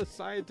test the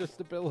scientist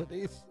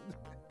abilities.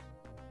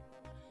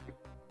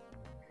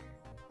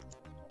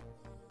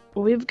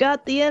 we've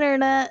got the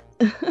internet.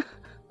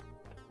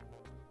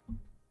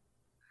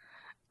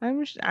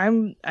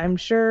 I'm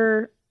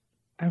sure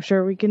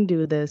we can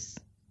do this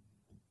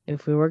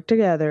if we work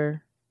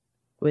together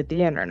with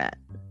the internet.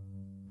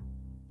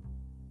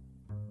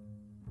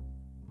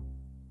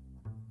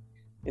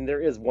 And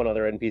there is one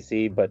other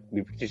NPC, but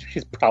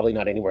she's probably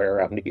not anywhere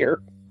around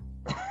here.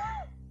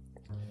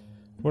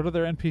 What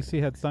other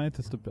NPC had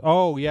scientist abilities?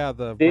 Oh, yeah,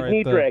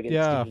 Sydney right,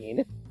 yeah,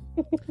 Dragonstein.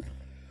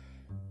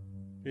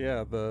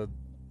 yeah, the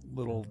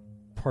little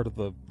part of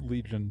the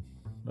legion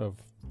of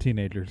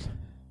teenagers.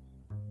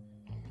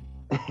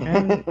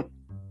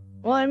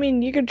 Well, I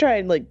mean, you could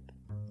try like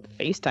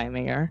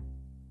FaceTiming her.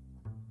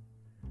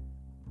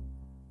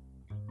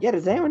 Yeah,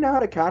 does anyone know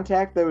how to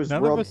contact those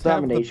None world of us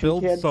have the domination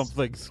build kids?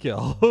 something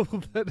skill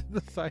that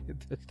the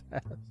scientist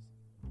has.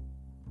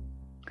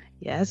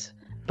 Yes,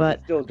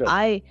 but Still just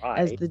I, try.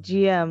 as the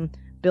GM,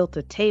 built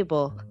a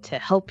table to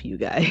help you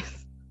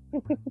guys.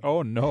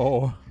 Oh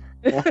no.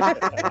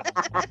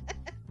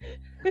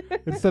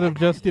 Instead of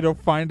just,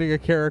 finding a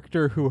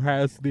character who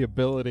has the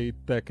ability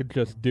that could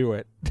just do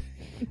it.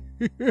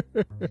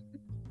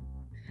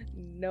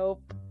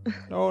 Nope.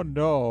 Oh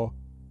no.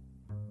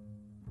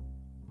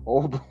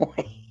 Oh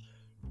boy.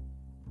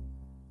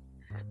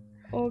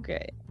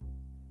 Okay.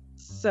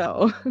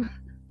 So, I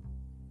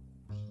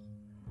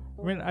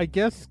mean, I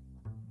guess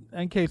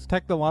NK's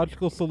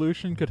technological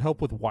solution could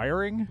help with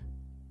wiring.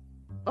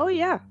 oh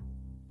yeah.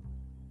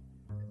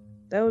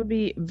 That would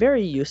be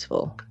very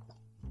useful.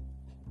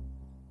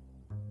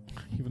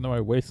 Even though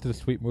I wasted a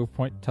sweet move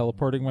point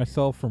teleporting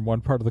myself from one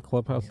part of the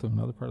clubhouse to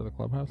another part of the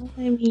clubhouse.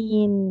 I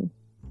mean,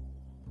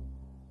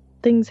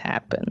 things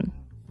happen.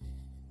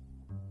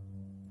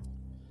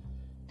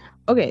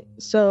 Okay,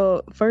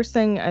 so first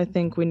thing I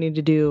think we need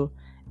to do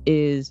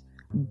is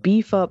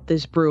beef up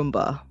this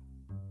Broomba.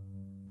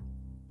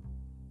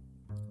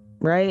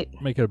 Right?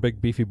 Make it a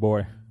big beefy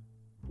boy.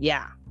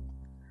 Yeah.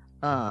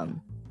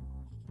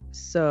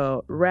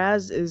 So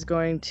Raz is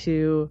going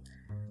to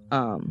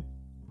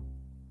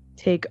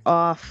take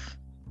off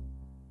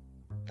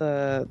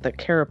the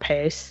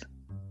carapace,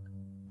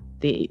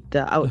 the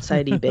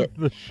outsidey bit.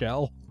 The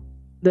shell.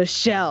 The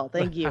shell.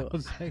 Thank you.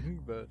 Housing.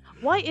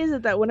 Why is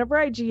it that whenever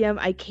I GM,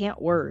 I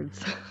can't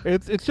words?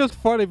 It's just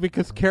funny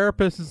because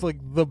carapace is like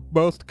the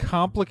most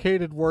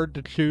complicated word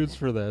to choose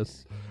for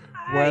this.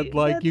 When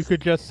like you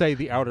could just say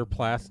the outer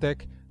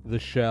plastic, the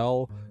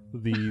shell,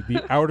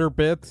 the outer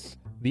bits,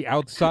 the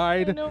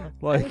outside. I know,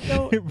 Like, I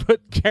know.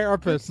 but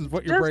carapace is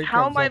what your Just brain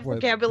how comes my up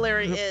with.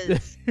 vocabulary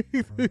is.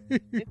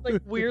 It's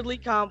like weirdly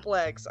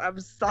complex. I'm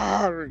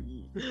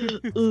sorry.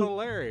 It's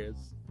hilarious.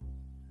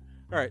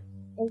 All right.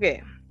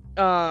 Okay.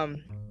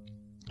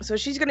 So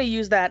she's gonna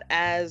use that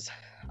as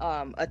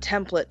a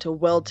template to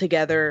weld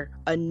together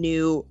a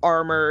new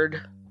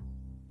armored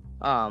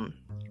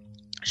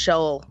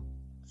shell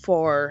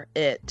for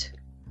it.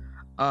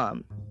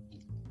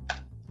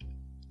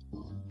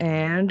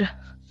 And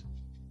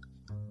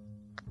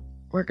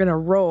we're gonna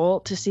roll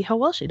to see how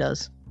well she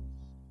does.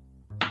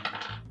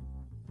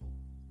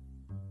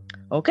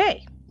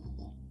 Okay.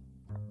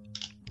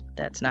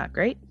 That's not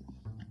great.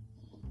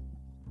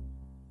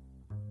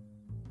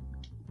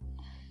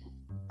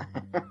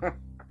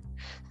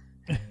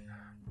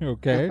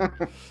 Okay.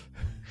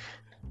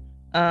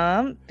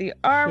 The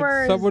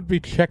armor Should someone be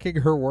checking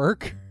her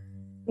work?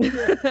 is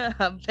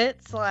a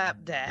bit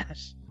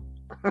slapdash.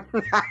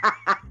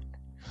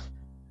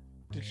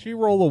 Did she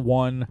roll a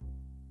 1?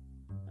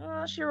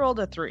 She rolled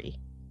a 3.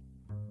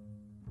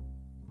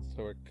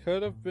 So it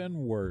could have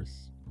been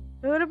worse.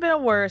 It would have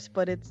been worse,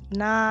 but it's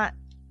not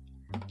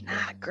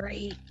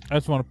great. I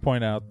just want to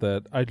point out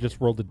that I just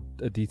rolled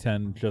a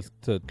d10 just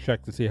to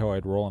check to see how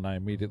I'd roll, and I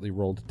immediately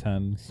rolled a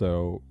 10,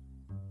 so...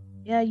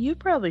 Yeah, you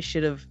probably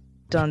should have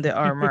done the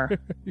armor.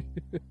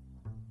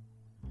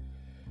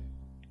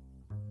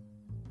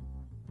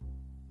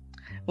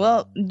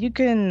 Well, you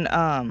can,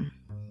 I'm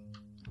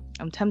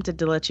tempted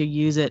to let you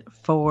use it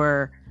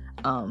for,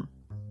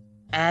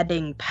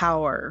 adding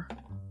power.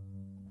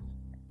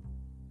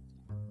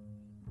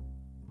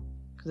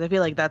 Because I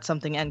feel like that's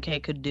something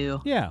NK could do.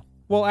 Yeah.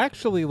 Well,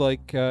 actually,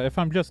 like, if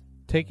I'm just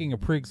taking a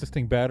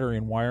pre-existing battery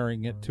and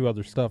wiring it to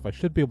other stuff, I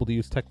should be able to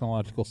use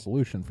technological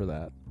solution for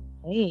that.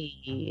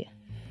 Hey.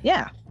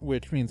 Yeah.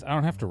 Which means I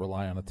don't have to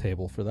rely on a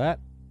table for that.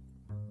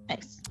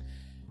 Nice.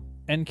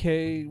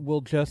 NK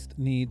will just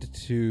need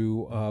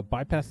to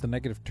bypass the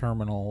negative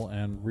terminal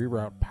and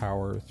reroute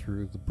power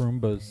through the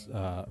Broomba's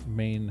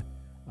main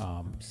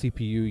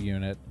CPU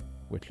unit,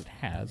 which it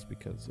has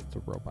because it's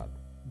a robot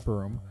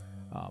broom,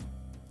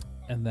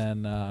 and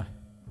then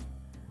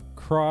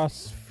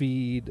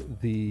cross-feed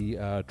the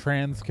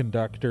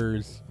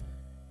transconductors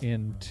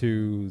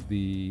into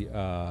the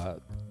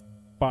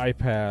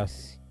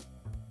bypass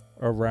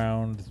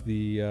around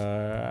the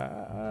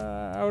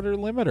outer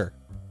limiter.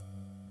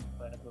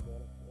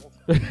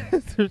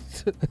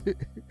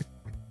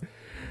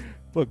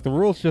 Look, the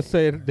rules just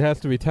say it has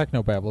to be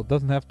technobabble. It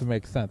doesn't have to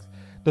make sense.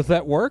 Does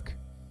that work?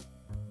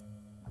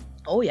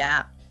 Oh,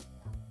 yeah.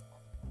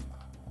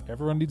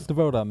 Everyone needs to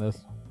vote on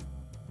this.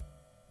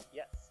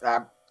 Yes.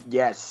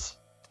 Yes.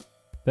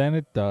 Then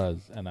it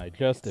does, and I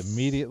just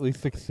immediately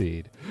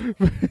succeed.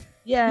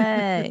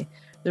 Yay.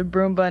 The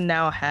Broomba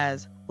now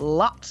has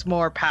lots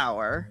more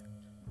power.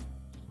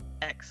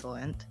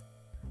 Excellent.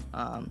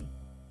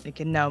 It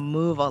can now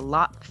move a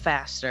lot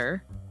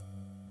faster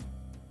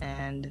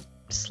and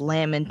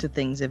slam into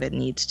things if it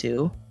needs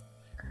to.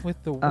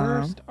 With the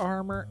worst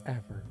armor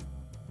ever.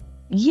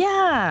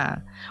 Yeah.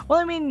 Well,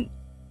 I mean,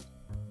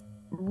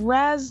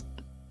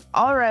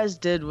 all Raz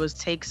did was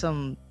take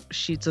some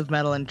sheets of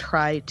metal and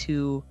try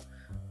to,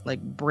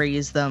 like,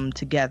 braze them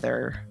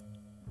together.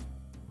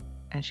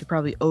 And she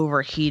probably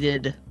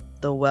overheated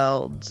the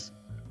welds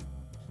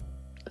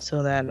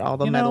so that all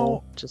the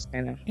metal just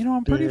kind of...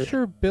 I'm pretty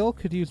sure Bill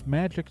could use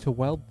magic to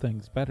weld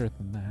things better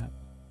than that.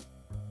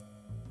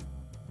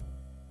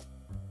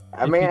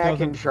 I mean, I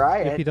can try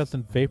If he it.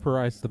 doesn't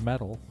vaporize the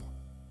metal.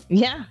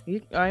 Yeah,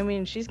 I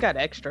mean, she's got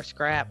extra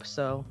scrap,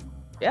 so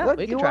yeah, Look,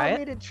 we you can try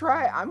want it. me to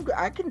try?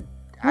 I can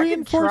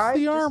Reinforce try.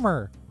 the just-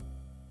 armor.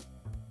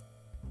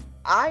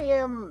 I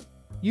am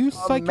Use a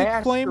psychic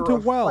master flame to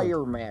of weld.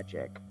 fire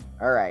magic.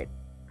 All right.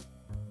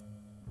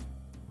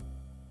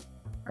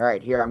 All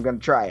right, here I'm gonna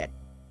try it.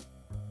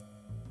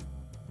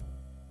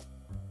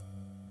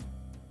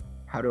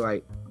 How do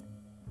I?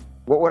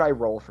 What would I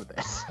roll for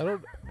this?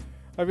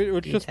 I mean, it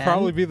would just D10?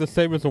 probably be the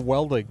same as a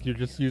welding. You're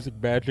just using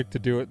magic to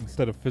do it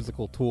instead of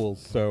physical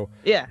tools. So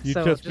Yeah, you'd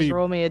so just just be-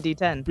 roll me a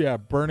d10. yeah,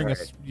 burning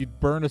Alright. you'd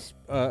burn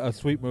a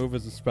sweet move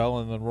as a spell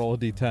and then roll a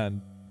d10.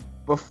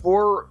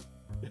 Before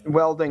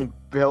welding,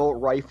 Bill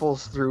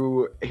rifles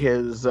through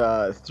his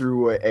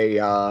through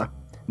a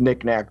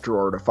knick-knack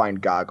drawer to find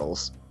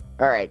goggles.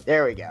 All right,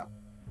 there we go.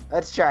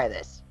 Let's try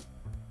this.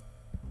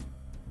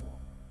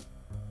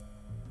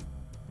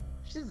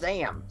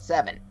 Shazam!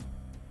 7.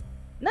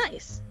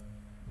 Nice.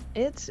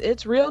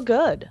 It's real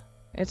good.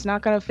 It's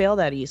not gonna fail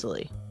that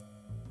easily.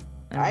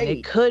 I mean,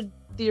 it could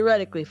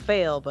theoretically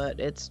fail, but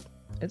it's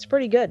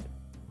pretty good.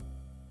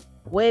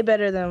 Way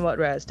better than what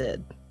Raz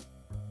did.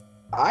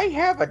 I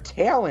have a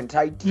talent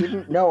I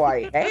didn't know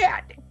I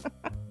had.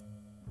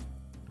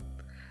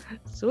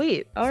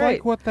 Sweet. All It's right.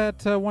 like what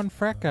that one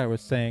frat guy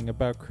was saying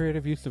about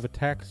creative use of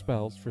attack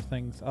spells for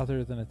things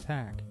other than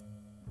attack.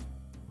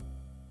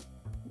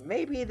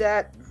 Maybe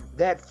that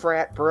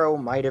frat bro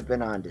might have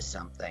been onto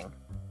something.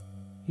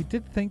 He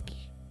did think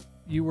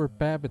you were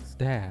Babbitt's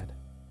dad.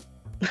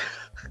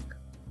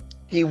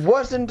 He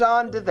wasn't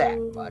onto that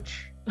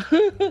much.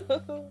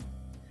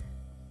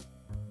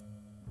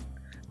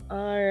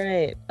 All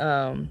right.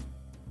 I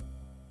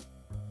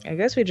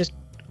guess we just.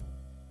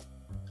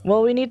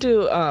 Well, we need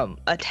to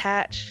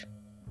attach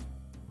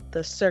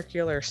the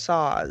circular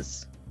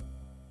saws.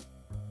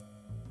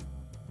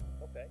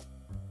 Okay.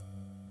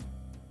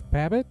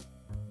 Babbitt?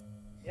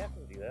 Yeah, I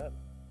can do that.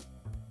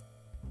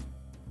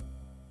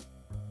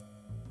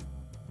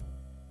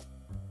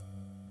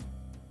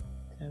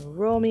 So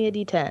roll me a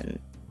d10.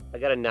 I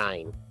got a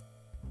 9.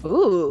 Ooh,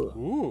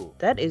 Ooh.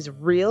 that is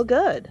real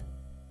good.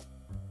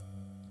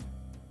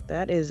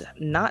 That is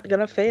not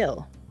gonna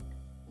fail.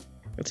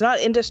 It's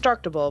not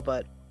indestructible,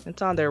 but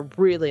it's on there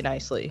really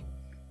nicely.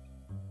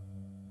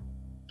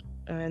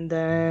 And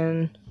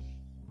then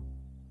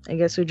I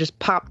guess we just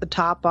pop the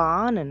top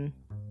on and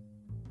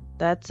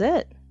that's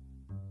it.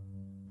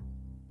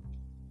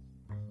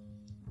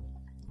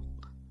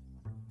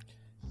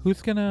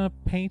 Who's gonna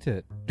paint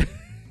it?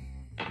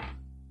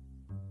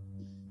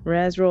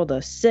 Raz rolled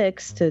a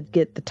 6 to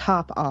get the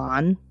top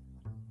on.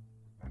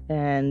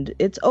 And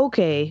it's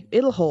okay.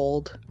 It'll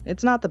hold.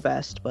 It's not the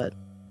best, but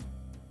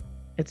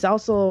it's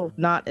also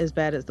not as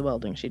bad as the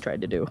welding she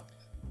tried to do.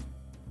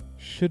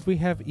 Should we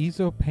have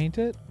Izo paint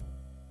it?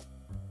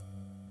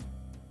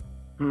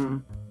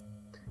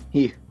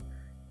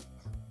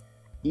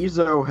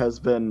 Izo has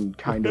been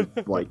kind of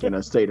like in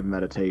a state of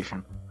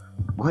meditation.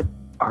 What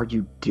are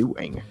you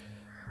doing?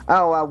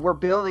 Oh, we're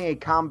building a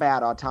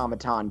combat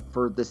automaton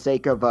for the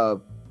sake of a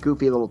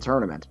goofy little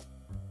tournament.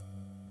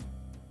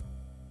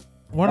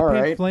 Want to All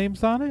paint right.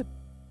 flames on it?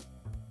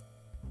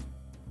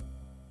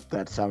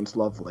 That sounds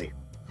lovely.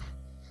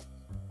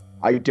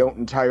 I don't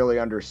entirely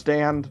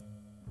understand,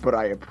 but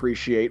I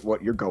appreciate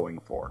what you're going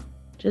for.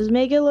 Just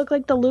make it look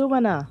like the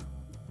Lumina.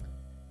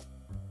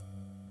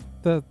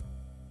 The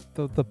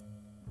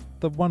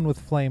one with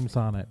flames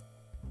on it.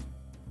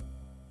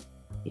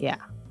 Yeah.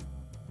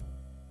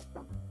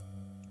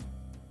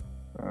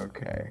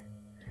 Okay.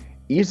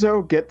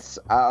 Izo gets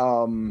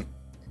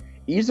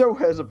Izo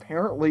has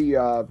apparently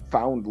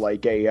found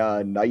like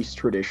a nice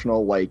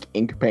traditional like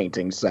ink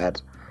painting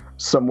set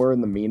somewhere in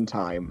the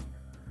meantime.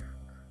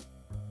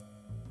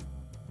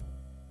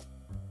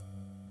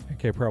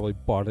 Okay, probably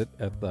bought it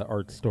at the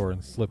art store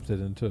and slipped it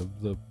into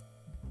the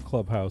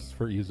clubhouse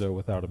for Izo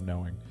without him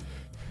knowing.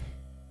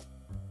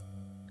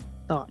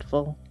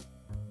 Thoughtful.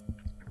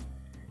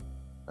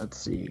 Let's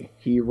see.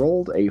 He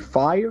rolled a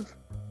 5.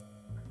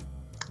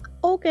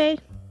 Okay.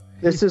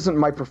 This isn't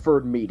my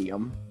preferred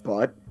medium,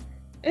 but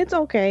It's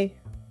okay.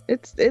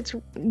 It's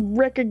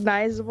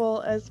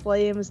recognizable as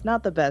flames.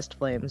 Not the best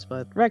flames,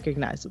 but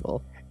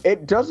recognizable.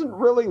 it doesn't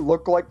really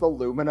look like the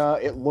Lumina.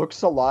 It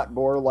looks a lot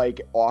more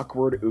like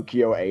awkward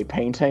ukiyo-e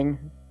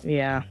painting.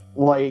 Yeah.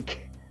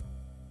 Like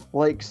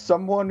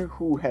someone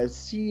who has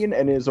seen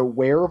and is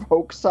aware of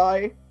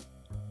Hokusai.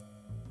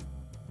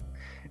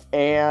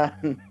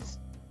 And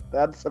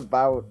that's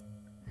about...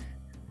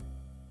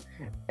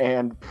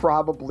 and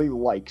probably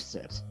likes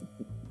it.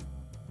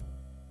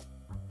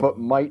 But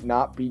might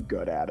not be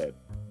good at it.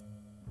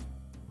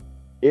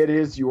 It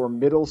is your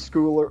middle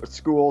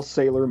school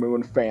Sailor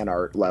Moon fan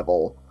art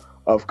level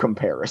of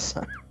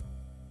comparison.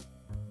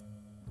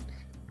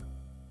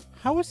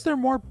 How is there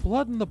more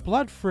blood in the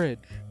blood fridge?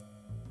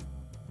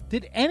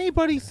 Did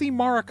anybody see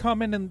Mara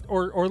come in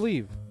or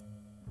leave?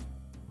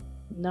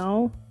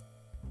 No.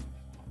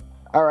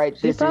 All right,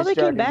 She this probably is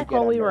starting came to back get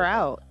while we were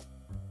unnerving.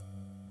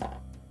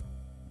 out.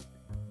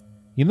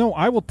 You know,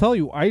 I will tell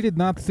you, I did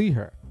not see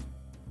her.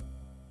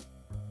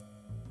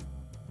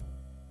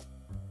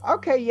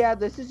 Okay, yeah,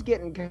 this is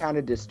getting kind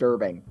of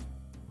disturbing.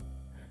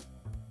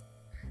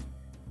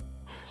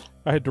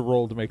 I had to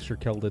roll to make sure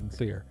Kel didn't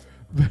see her.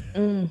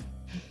 Mm.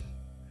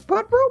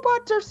 But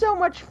robots are so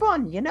much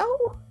fun, you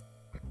know?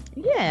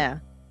 Yeah.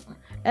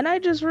 And I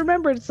just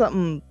remembered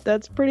something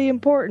that's pretty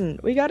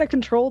important. We gotta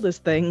control this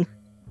thing.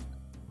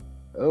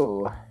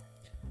 Oh.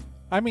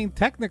 I mean,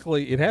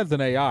 technically, it has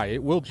an AI.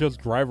 It will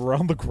just drive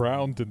around the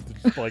ground and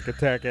just, like,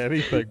 attack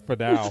anything for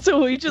now.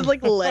 So we just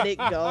like let it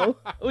go.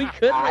 We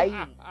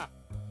couldn't.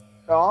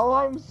 All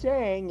I'm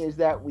saying is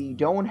that we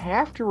don't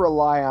have to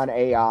rely on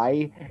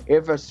AI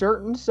if a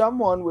certain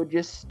someone would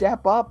just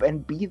step up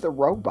and be the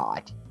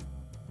robot.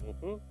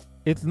 Mm-hmm.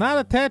 It's not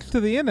attached to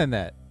the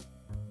internet.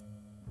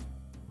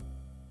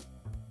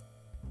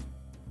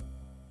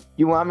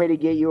 You want me to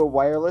get you a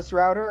wireless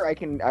router?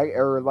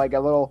 Or like a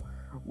little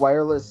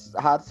wireless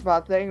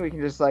hotspot thing. We can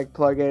just like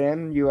plug it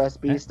in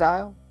USB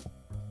style.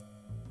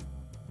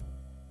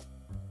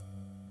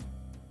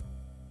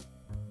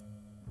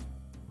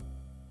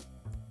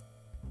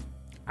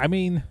 I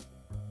mean,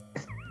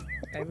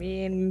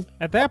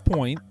 at that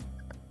point,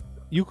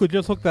 you could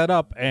just hook that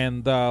up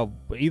and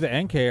either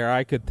NK or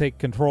I could take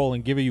control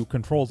and give you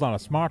controls on a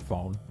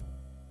smartphone.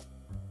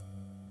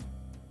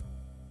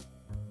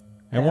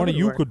 And That one of would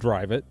you work. could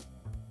drive it.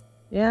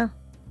 Yeah,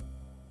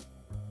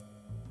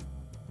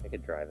 I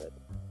could drive it.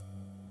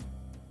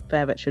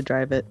 Babbitt should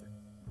drive it.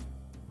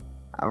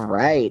 All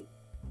right.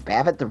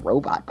 Babbitt the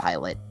robot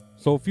pilot.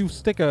 So if you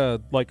stick a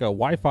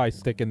Wi-Fi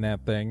stick in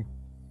that thing,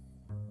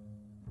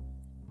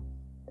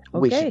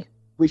 Okay.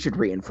 We should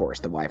reinforce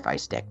the Wi-Fi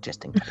stick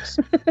just in case.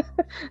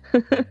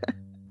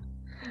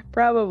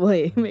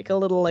 Probably make a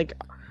little like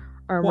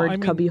armored well, I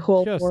mean, cubby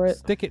hole just for it.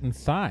 stick it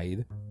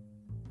inside.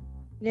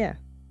 Yeah.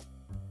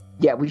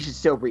 Yeah, we should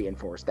still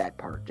reinforce that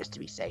part just to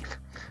be safe.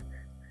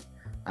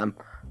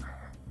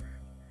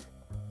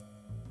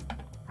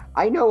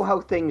 I know how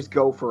things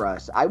go for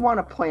us. I want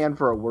to plan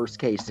for a worst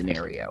case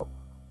scenario.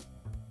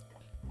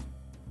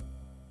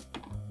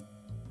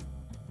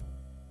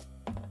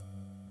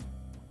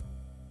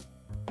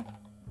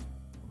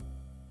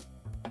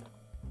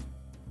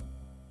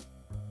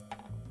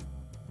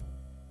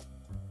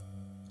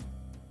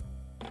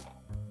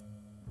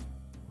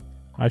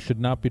 I should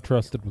not be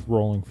trusted with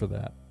rolling for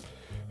that.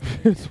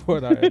 It's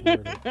what I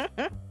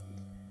averted.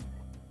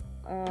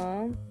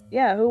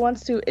 Yeah, who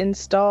wants to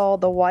install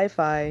the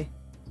Wi-Fi?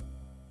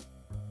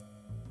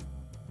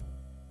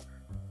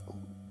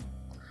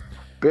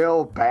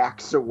 Bill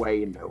backs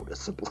away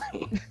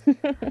noticeably.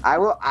 I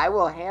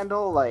will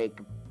handle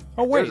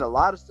Oh wait, there's a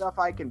lot of stuff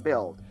I can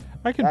build.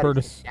 I can That burn a.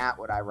 is not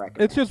what I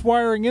recommend. It's just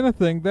wiring in a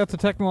thing. That's a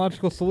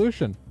technological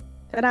solution.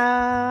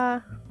 Ta-da!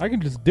 I can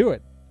just do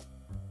it.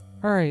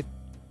 All right.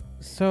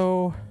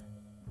 So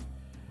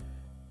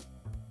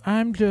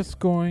I'm just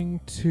going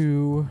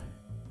to,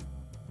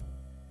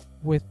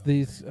 with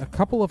a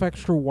couple of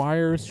extra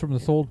wires from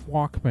this old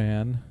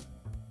Walkman,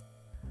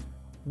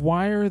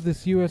 wire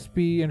this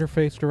USB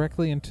interface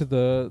directly into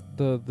the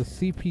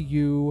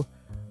CPU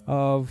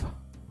of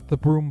the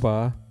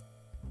Broomba,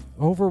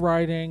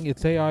 overriding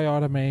its AI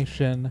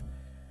automation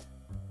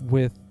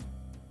with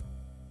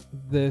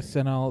this,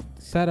 and I'll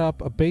set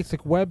up a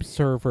basic web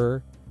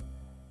server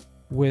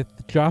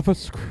with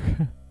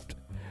JavaScript,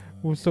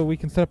 so we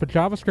can set up a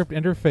JavaScript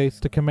interface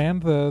to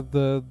command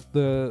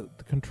the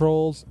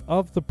controls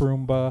of the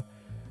Broomba,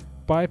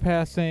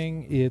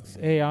 bypassing its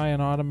AI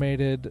and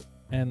automated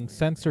and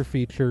sensor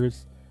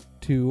features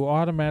to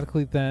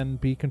automatically then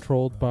be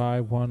controlled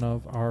by one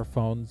of our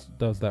phones.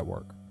 Does that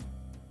work?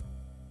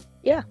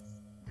 Yeah.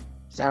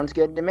 Sounds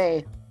good to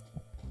me.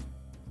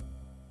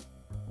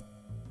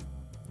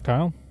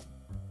 Kyle?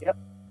 Yep.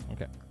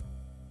 Okay.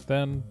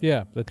 Then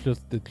yeah, it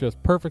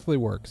just perfectly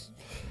works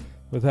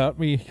without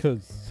me,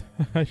 because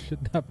I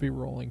should not be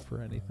rolling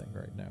for anything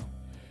right now.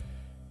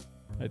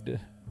 I did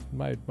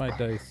my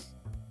dice.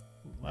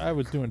 I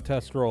was doing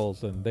test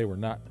rolls and they were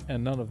not,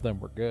 and none of them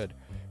were good.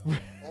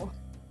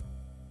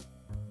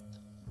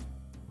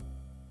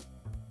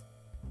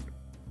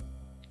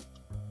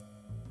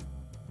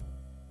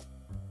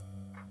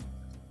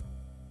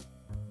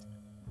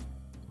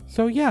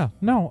 So yeah,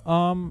 no,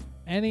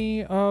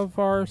 any of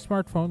our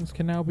smartphones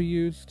can now be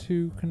used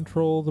to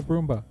control the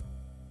Broomba.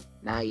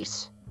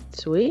 Nice.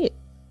 Sweet.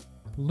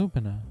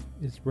 Lumina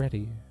is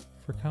ready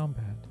for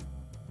combat.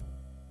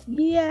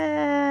 Yeah.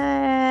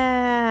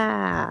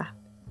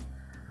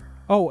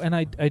 Oh, and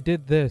I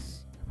did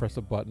this. I press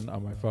a button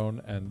on my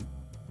phone and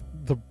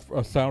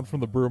a sound from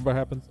the Broomba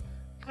happens.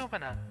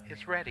 Lumina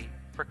is ready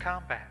for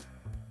combat.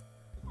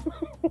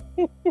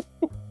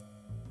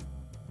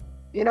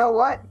 You know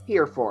what?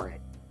 Here for it.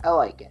 I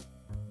like it.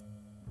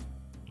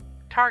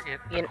 Target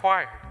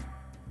acquired.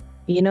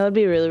 You know, it'd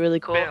be really, really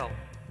cool. Bill.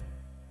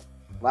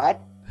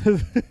 What?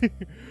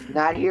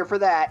 Not here for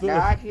that.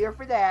 Not here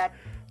for that.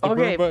 The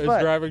Okay, Broomba but-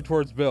 is driving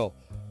towards Bill.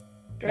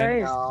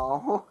 Guys,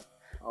 No.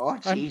 Oh, I'm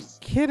jeez.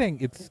 kidding.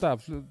 It's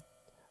stuff.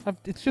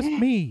 It's just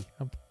me.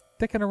 I'm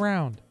dicking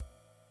around.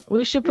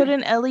 we should put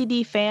an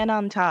LED fan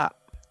on top.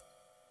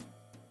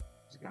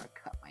 Just gonna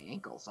cut my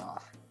ankles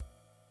off.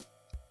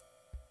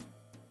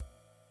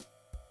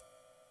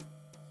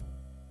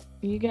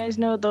 You guys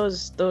know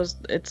those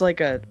it's like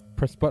a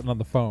Press button on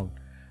the phone.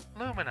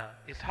 Lumina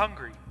is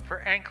hungry for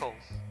ankles.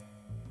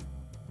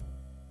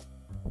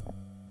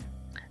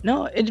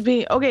 No, it'd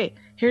be okay.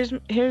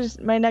 Here's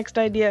my next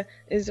idea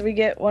is we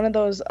get one of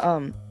those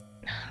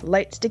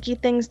light sticky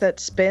things that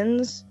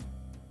spins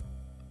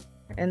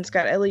and it's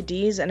got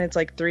LEDs and it's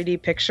like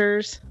 3D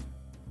pictures.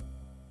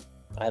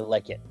 I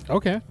like it.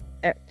 Okay.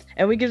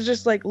 And we could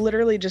just like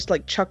literally just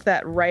like chuck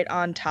that right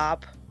on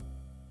top,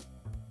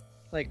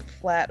 like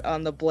flat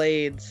on the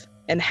blades,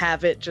 and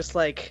have it just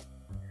like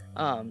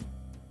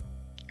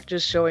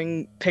just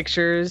showing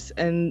pictures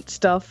and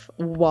stuff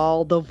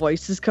while the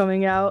voice is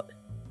coming out.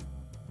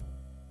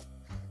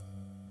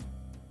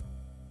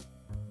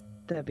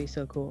 That'd be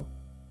so cool.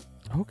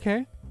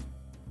 Okay.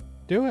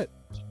 Do it.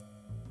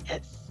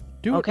 Yes.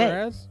 Do Okay. it,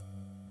 Raz.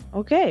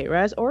 Okay,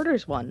 Raz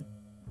orders one.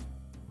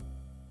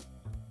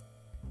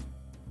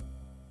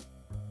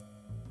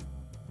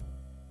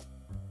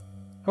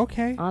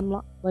 Okay.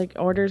 Like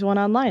orders one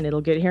online.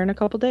 It'll get here in a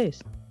couple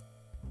days.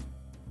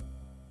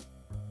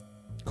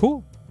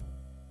 Cool.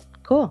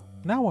 Cool.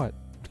 Now what?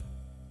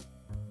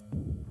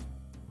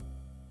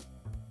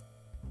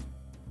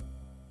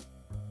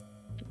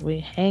 we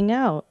hang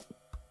out.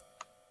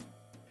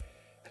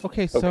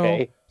 Okay, so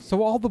Okay.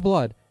 so all the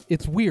blood.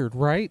 It's weird,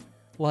 right?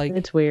 Like,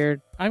 It's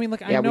weird. I mean,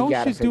 like, Yeah, I we know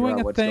gotta she's figure doing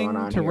out a what's going thing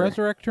on to here.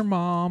 resurrect her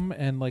mom,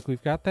 and like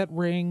we've got that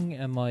ring,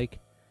 and like,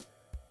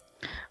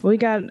 We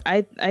got.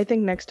 I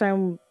think next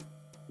time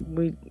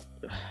we.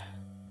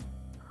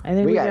 I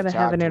think We we gotta gotta talk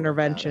have an to her about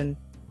intervention.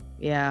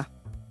 Yeah.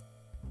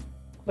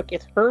 Look,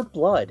 it's her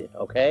blood,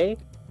 okay?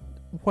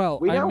 well,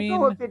 We I don't mean,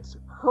 know if it's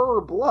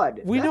her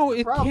blood. we That's know the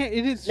it problem. can't.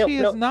 It is. No, She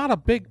no. is not a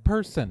big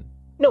person.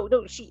 No,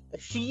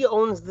 she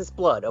owns this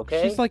blood,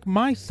 okay? She's like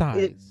my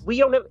size. We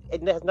don't have.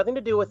 It has nothing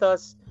to do with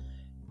us.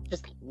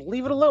 Just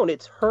leave it alone.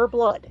 It's her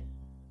blood.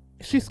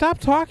 She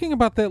stopped talking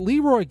about that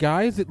Leroy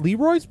guy. Is it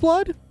Leroy's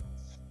blood?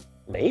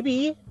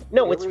 Maybe.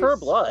 No, it's her Really?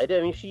 blood.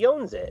 I mean, she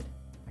owns it.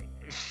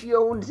 She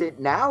owns it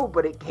now,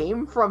 but it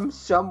came from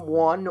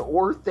someone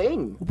or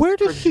thing. Where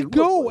does she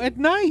go Presumably. at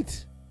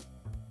night?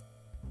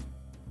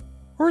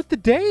 Or at the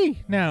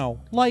day now?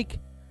 Like,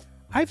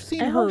 I've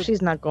seen I her. hope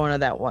she's not going to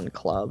that one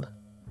club.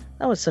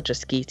 That was such a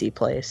skeezy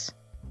place.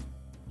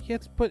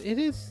 Yes, but it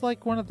is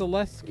like one of the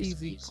less It is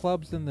skeezy skeezy.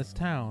 clubs in this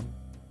town.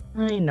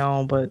 I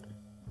know, but.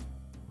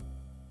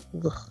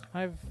 Ugh.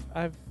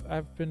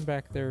 I've been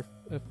back there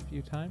a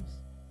few times.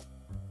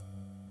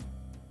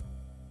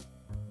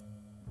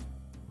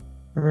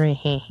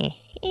 Really?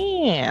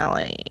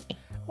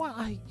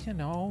 Well, you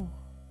know.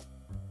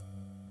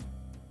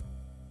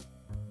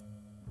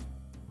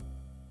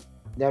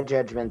 No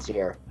judgments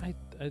here. I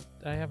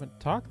haven't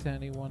talked to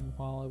anyone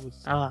while I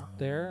was Ah,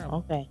 there.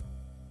 okay.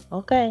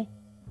 Okay.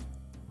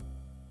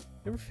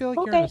 You ever feel like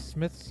you're in a Okay.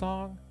 Smith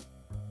song?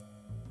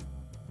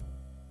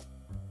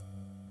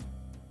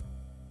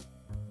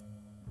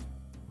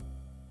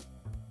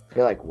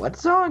 You're like, what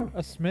song?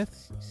 A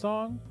Smiths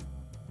song?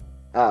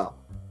 Oh,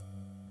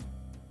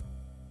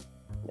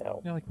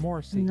 No. You know, like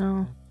Morrissey.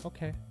 No.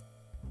 Okay.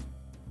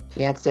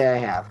 can't say I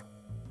have.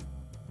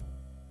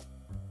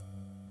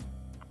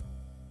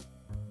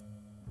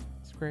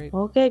 It's great.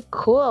 Okay,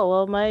 cool.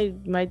 Well, my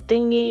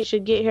thingy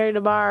should get here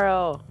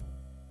tomorrow.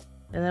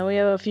 And then we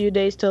have a few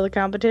days till the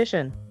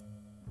competition.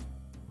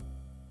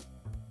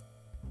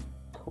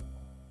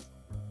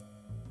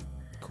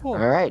 Cool.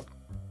 All right.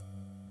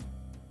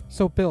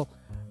 So, Bill,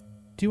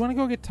 do you want to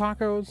go get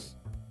tacos?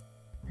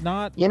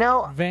 Not You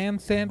know van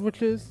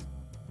sandwiches?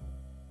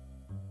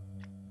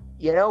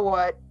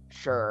 what?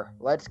 Sure.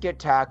 Let's get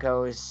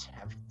tacos.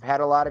 I've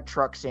had a lot of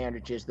truck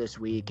sandwiches this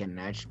week, and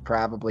I should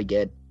probably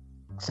get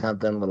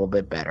something a little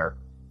bit better.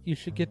 You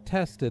should get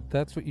tested.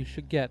 That's what you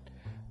should get.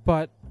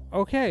 But,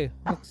 okay,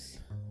 let's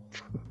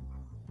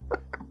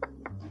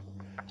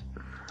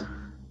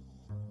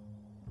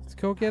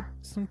go get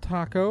some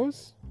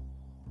tacos.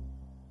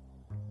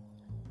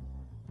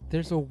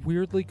 There's a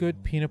weirdly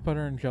good peanut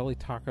butter and jelly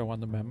taco on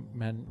the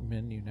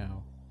menu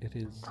now. It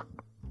is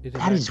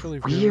That is actually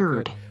really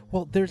weird. good.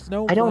 Well, there's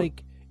no I don't-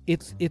 like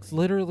it's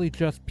literally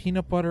just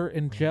peanut butter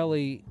and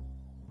jelly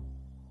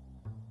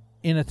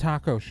in a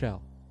taco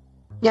shell.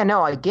 Yeah,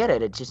 no, I get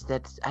it. It's just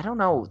that's I don't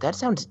know. That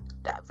sounds.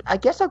 I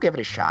guess I'll give it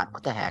a shot.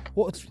 What the heck?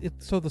 Well, it's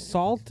so the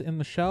salt in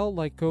the shell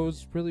like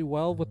goes really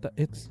well with the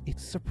it's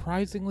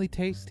surprisingly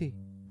tasty.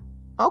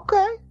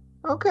 Okay.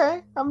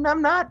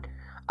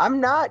 I'm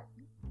not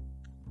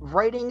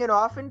writing it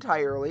off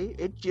entirely.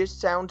 It just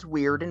sounds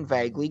weird and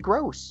vaguely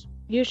gross.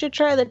 You should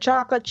try the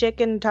chocolate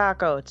chicken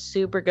taco. It's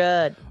super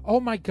good. Oh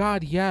my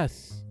god,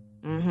 yes.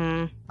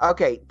 Mm-hmm.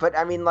 Okay, but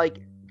I mean, like,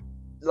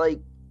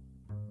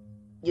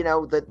 you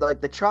know,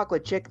 the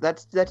chocolate chick.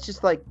 That's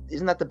just like,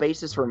 isn't that the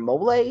basis for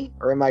mole?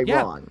 Or am I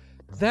Yeah. wrong?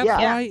 That's Yeah.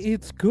 why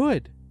it's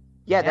good.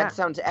 Yeah, Yeah. that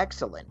sounds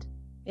excellent.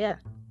 Yeah.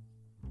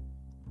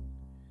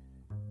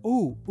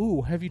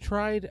 Ooh, have you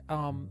tried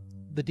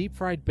the deep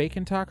fried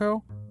bacon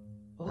taco?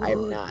 I have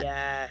Ooh, not.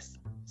 Yes.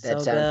 That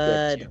So sounds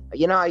good. good. Too.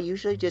 You know, I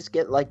usually just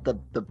get like the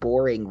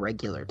boring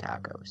regular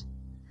tacos.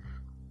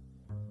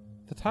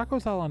 The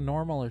tacos a la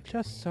normal are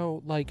just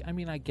so like I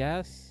mean I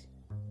guess.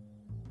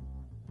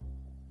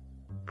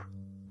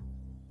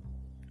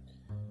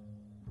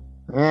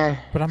 But I'm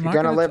if not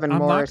you're gonna gonna live in I'm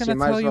Morris, not you gonna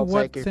might tell as you well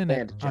what's take in it.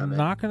 advantage I'm of it.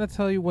 not gonna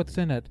tell you what's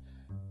in it.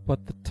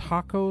 But the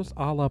tacos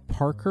a la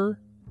Parker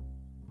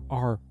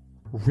are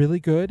really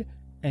good,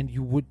 and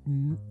you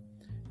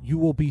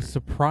will be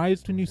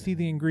surprised when you see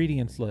the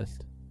ingredients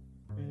list.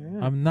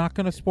 Mm. I'm not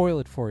gonna spoil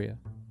it for you.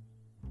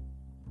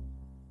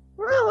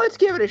 Well, let's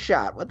give it a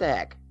shot. What the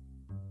heck?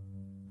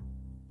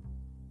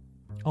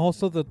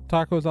 Also, the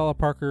tacos a la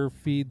Parker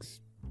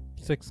feeds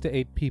 6 to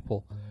 8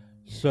 people.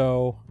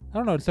 So I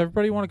don't know. Does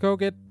everybody want to go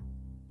get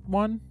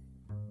one?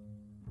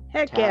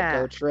 Heck Taco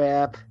yeah.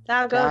 trip.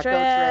 Taco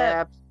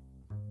trip.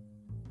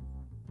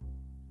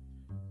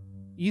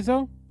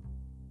 Izo?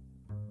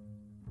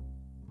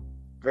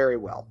 Very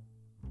well.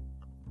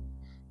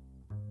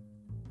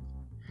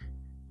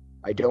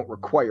 I don't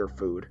require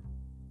food,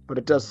 but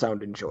it does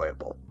sound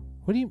enjoyable.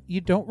 What do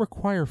you don't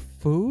require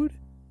food?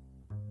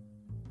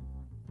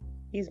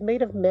 He's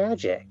made of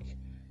magic.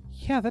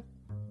 Yeah,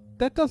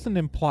 that doesn't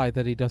imply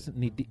that he doesn't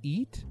need to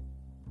eat.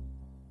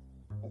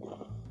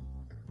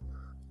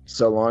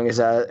 So long as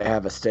I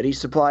have a steady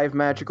supply of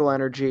magical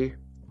energy,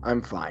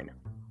 I'm fine.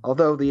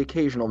 Although the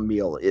occasional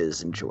meal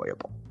is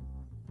enjoyable.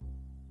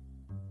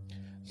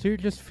 So you're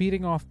just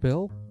feeding off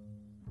Bill?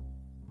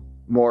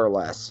 More or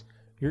less.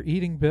 You're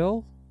eating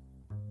Bill?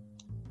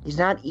 He's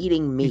not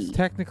eating me. He's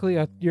technically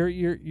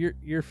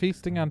you're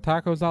feasting on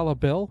tacos a la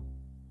Bill?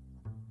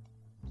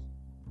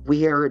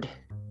 Weird.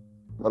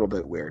 A little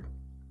bit weird.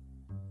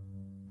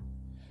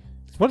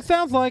 That's what it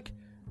sounds like.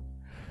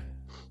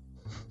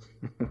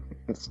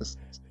 It's just...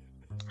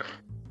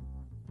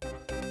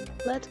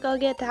 Let's go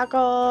get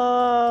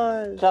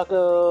tacos.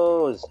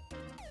 Tacos!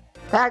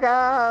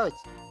 Tacos!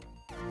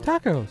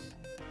 Tacos.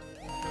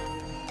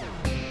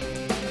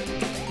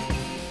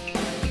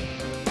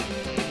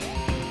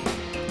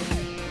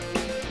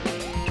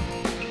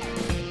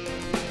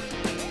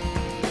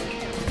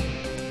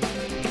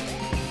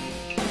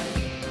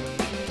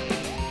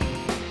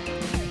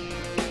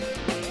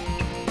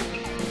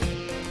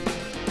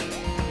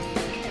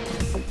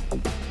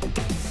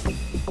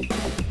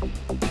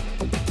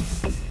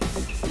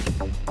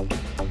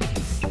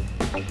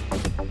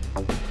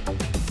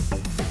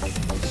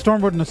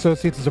 Stormwood &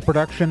 Associates is a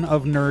production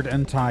of Nerd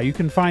and Tie. You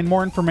can find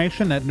more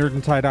information at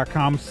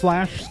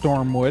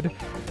nerdandtie.com/Stormwood.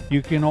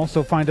 You can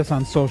also find us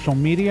on social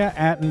media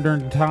at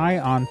Nerd and Tie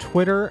on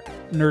Twitter,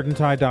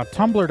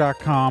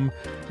 nerdandtie.tumblr.com,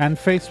 and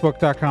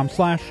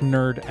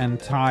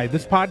facebook.com/nerdandtie.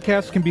 This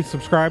podcast can be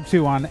subscribed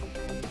to on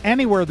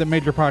anywhere that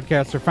major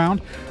podcasts are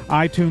found: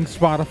 iTunes,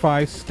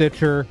 Spotify,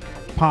 Stitcher,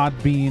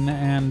 Podbean,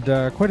 and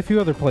quite a few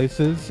other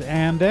places,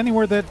 and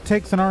anywhere that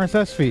takes an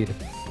RSS feed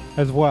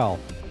as well.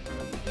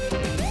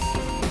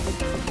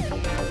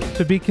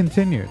 To be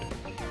continued.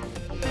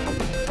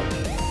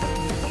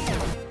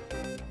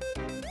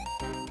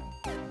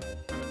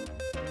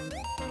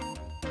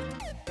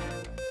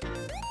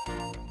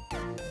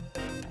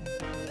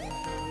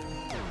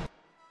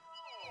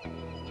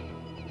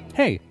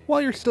 Hey,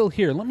 while you're still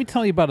here, let me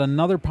tell you about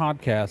another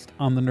podcast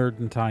on the Nerd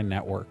and Tie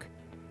Network.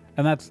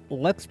 And that's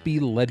Let's Be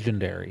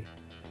Legendary.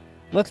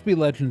 Let's Be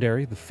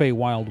Legendary, the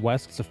Feywild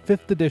West, is a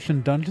 5th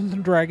edition Dungeons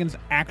 & Dragons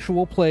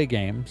actual play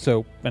game.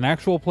 So, an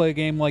actual play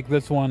game like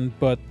this one,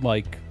 but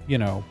like, you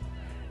know,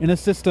 in a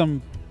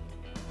system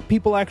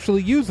people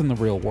actually use in the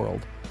real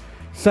world.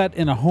 Set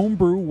in a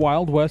homebrew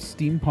Wild West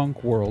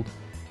steampunk world,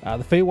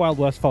 the Feywild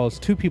West follows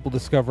two people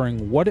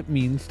discovering what it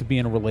means to be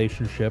in a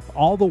relationship,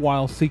 all the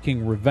while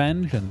seeking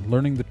revenge and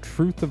learning the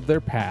truth of their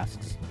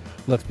pasts.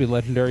 Let's Be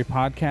Legendary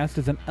podcast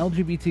is an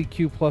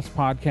LGBTQ+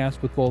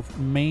 podcast with both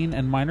main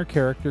and minor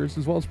characters,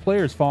 as well as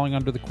players falling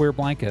under the queer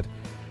blanket.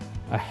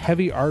 A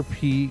heavy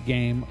RP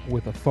game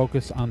with a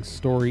focus on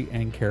story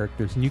and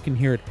characters. And you can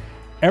hear it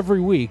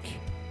every week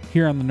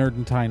here on the Nerd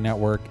and Tie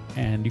Network,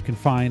 and you can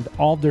find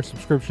all of their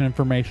subscription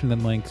information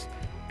and links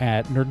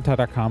at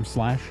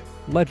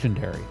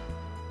nerdandtie.com/legendary.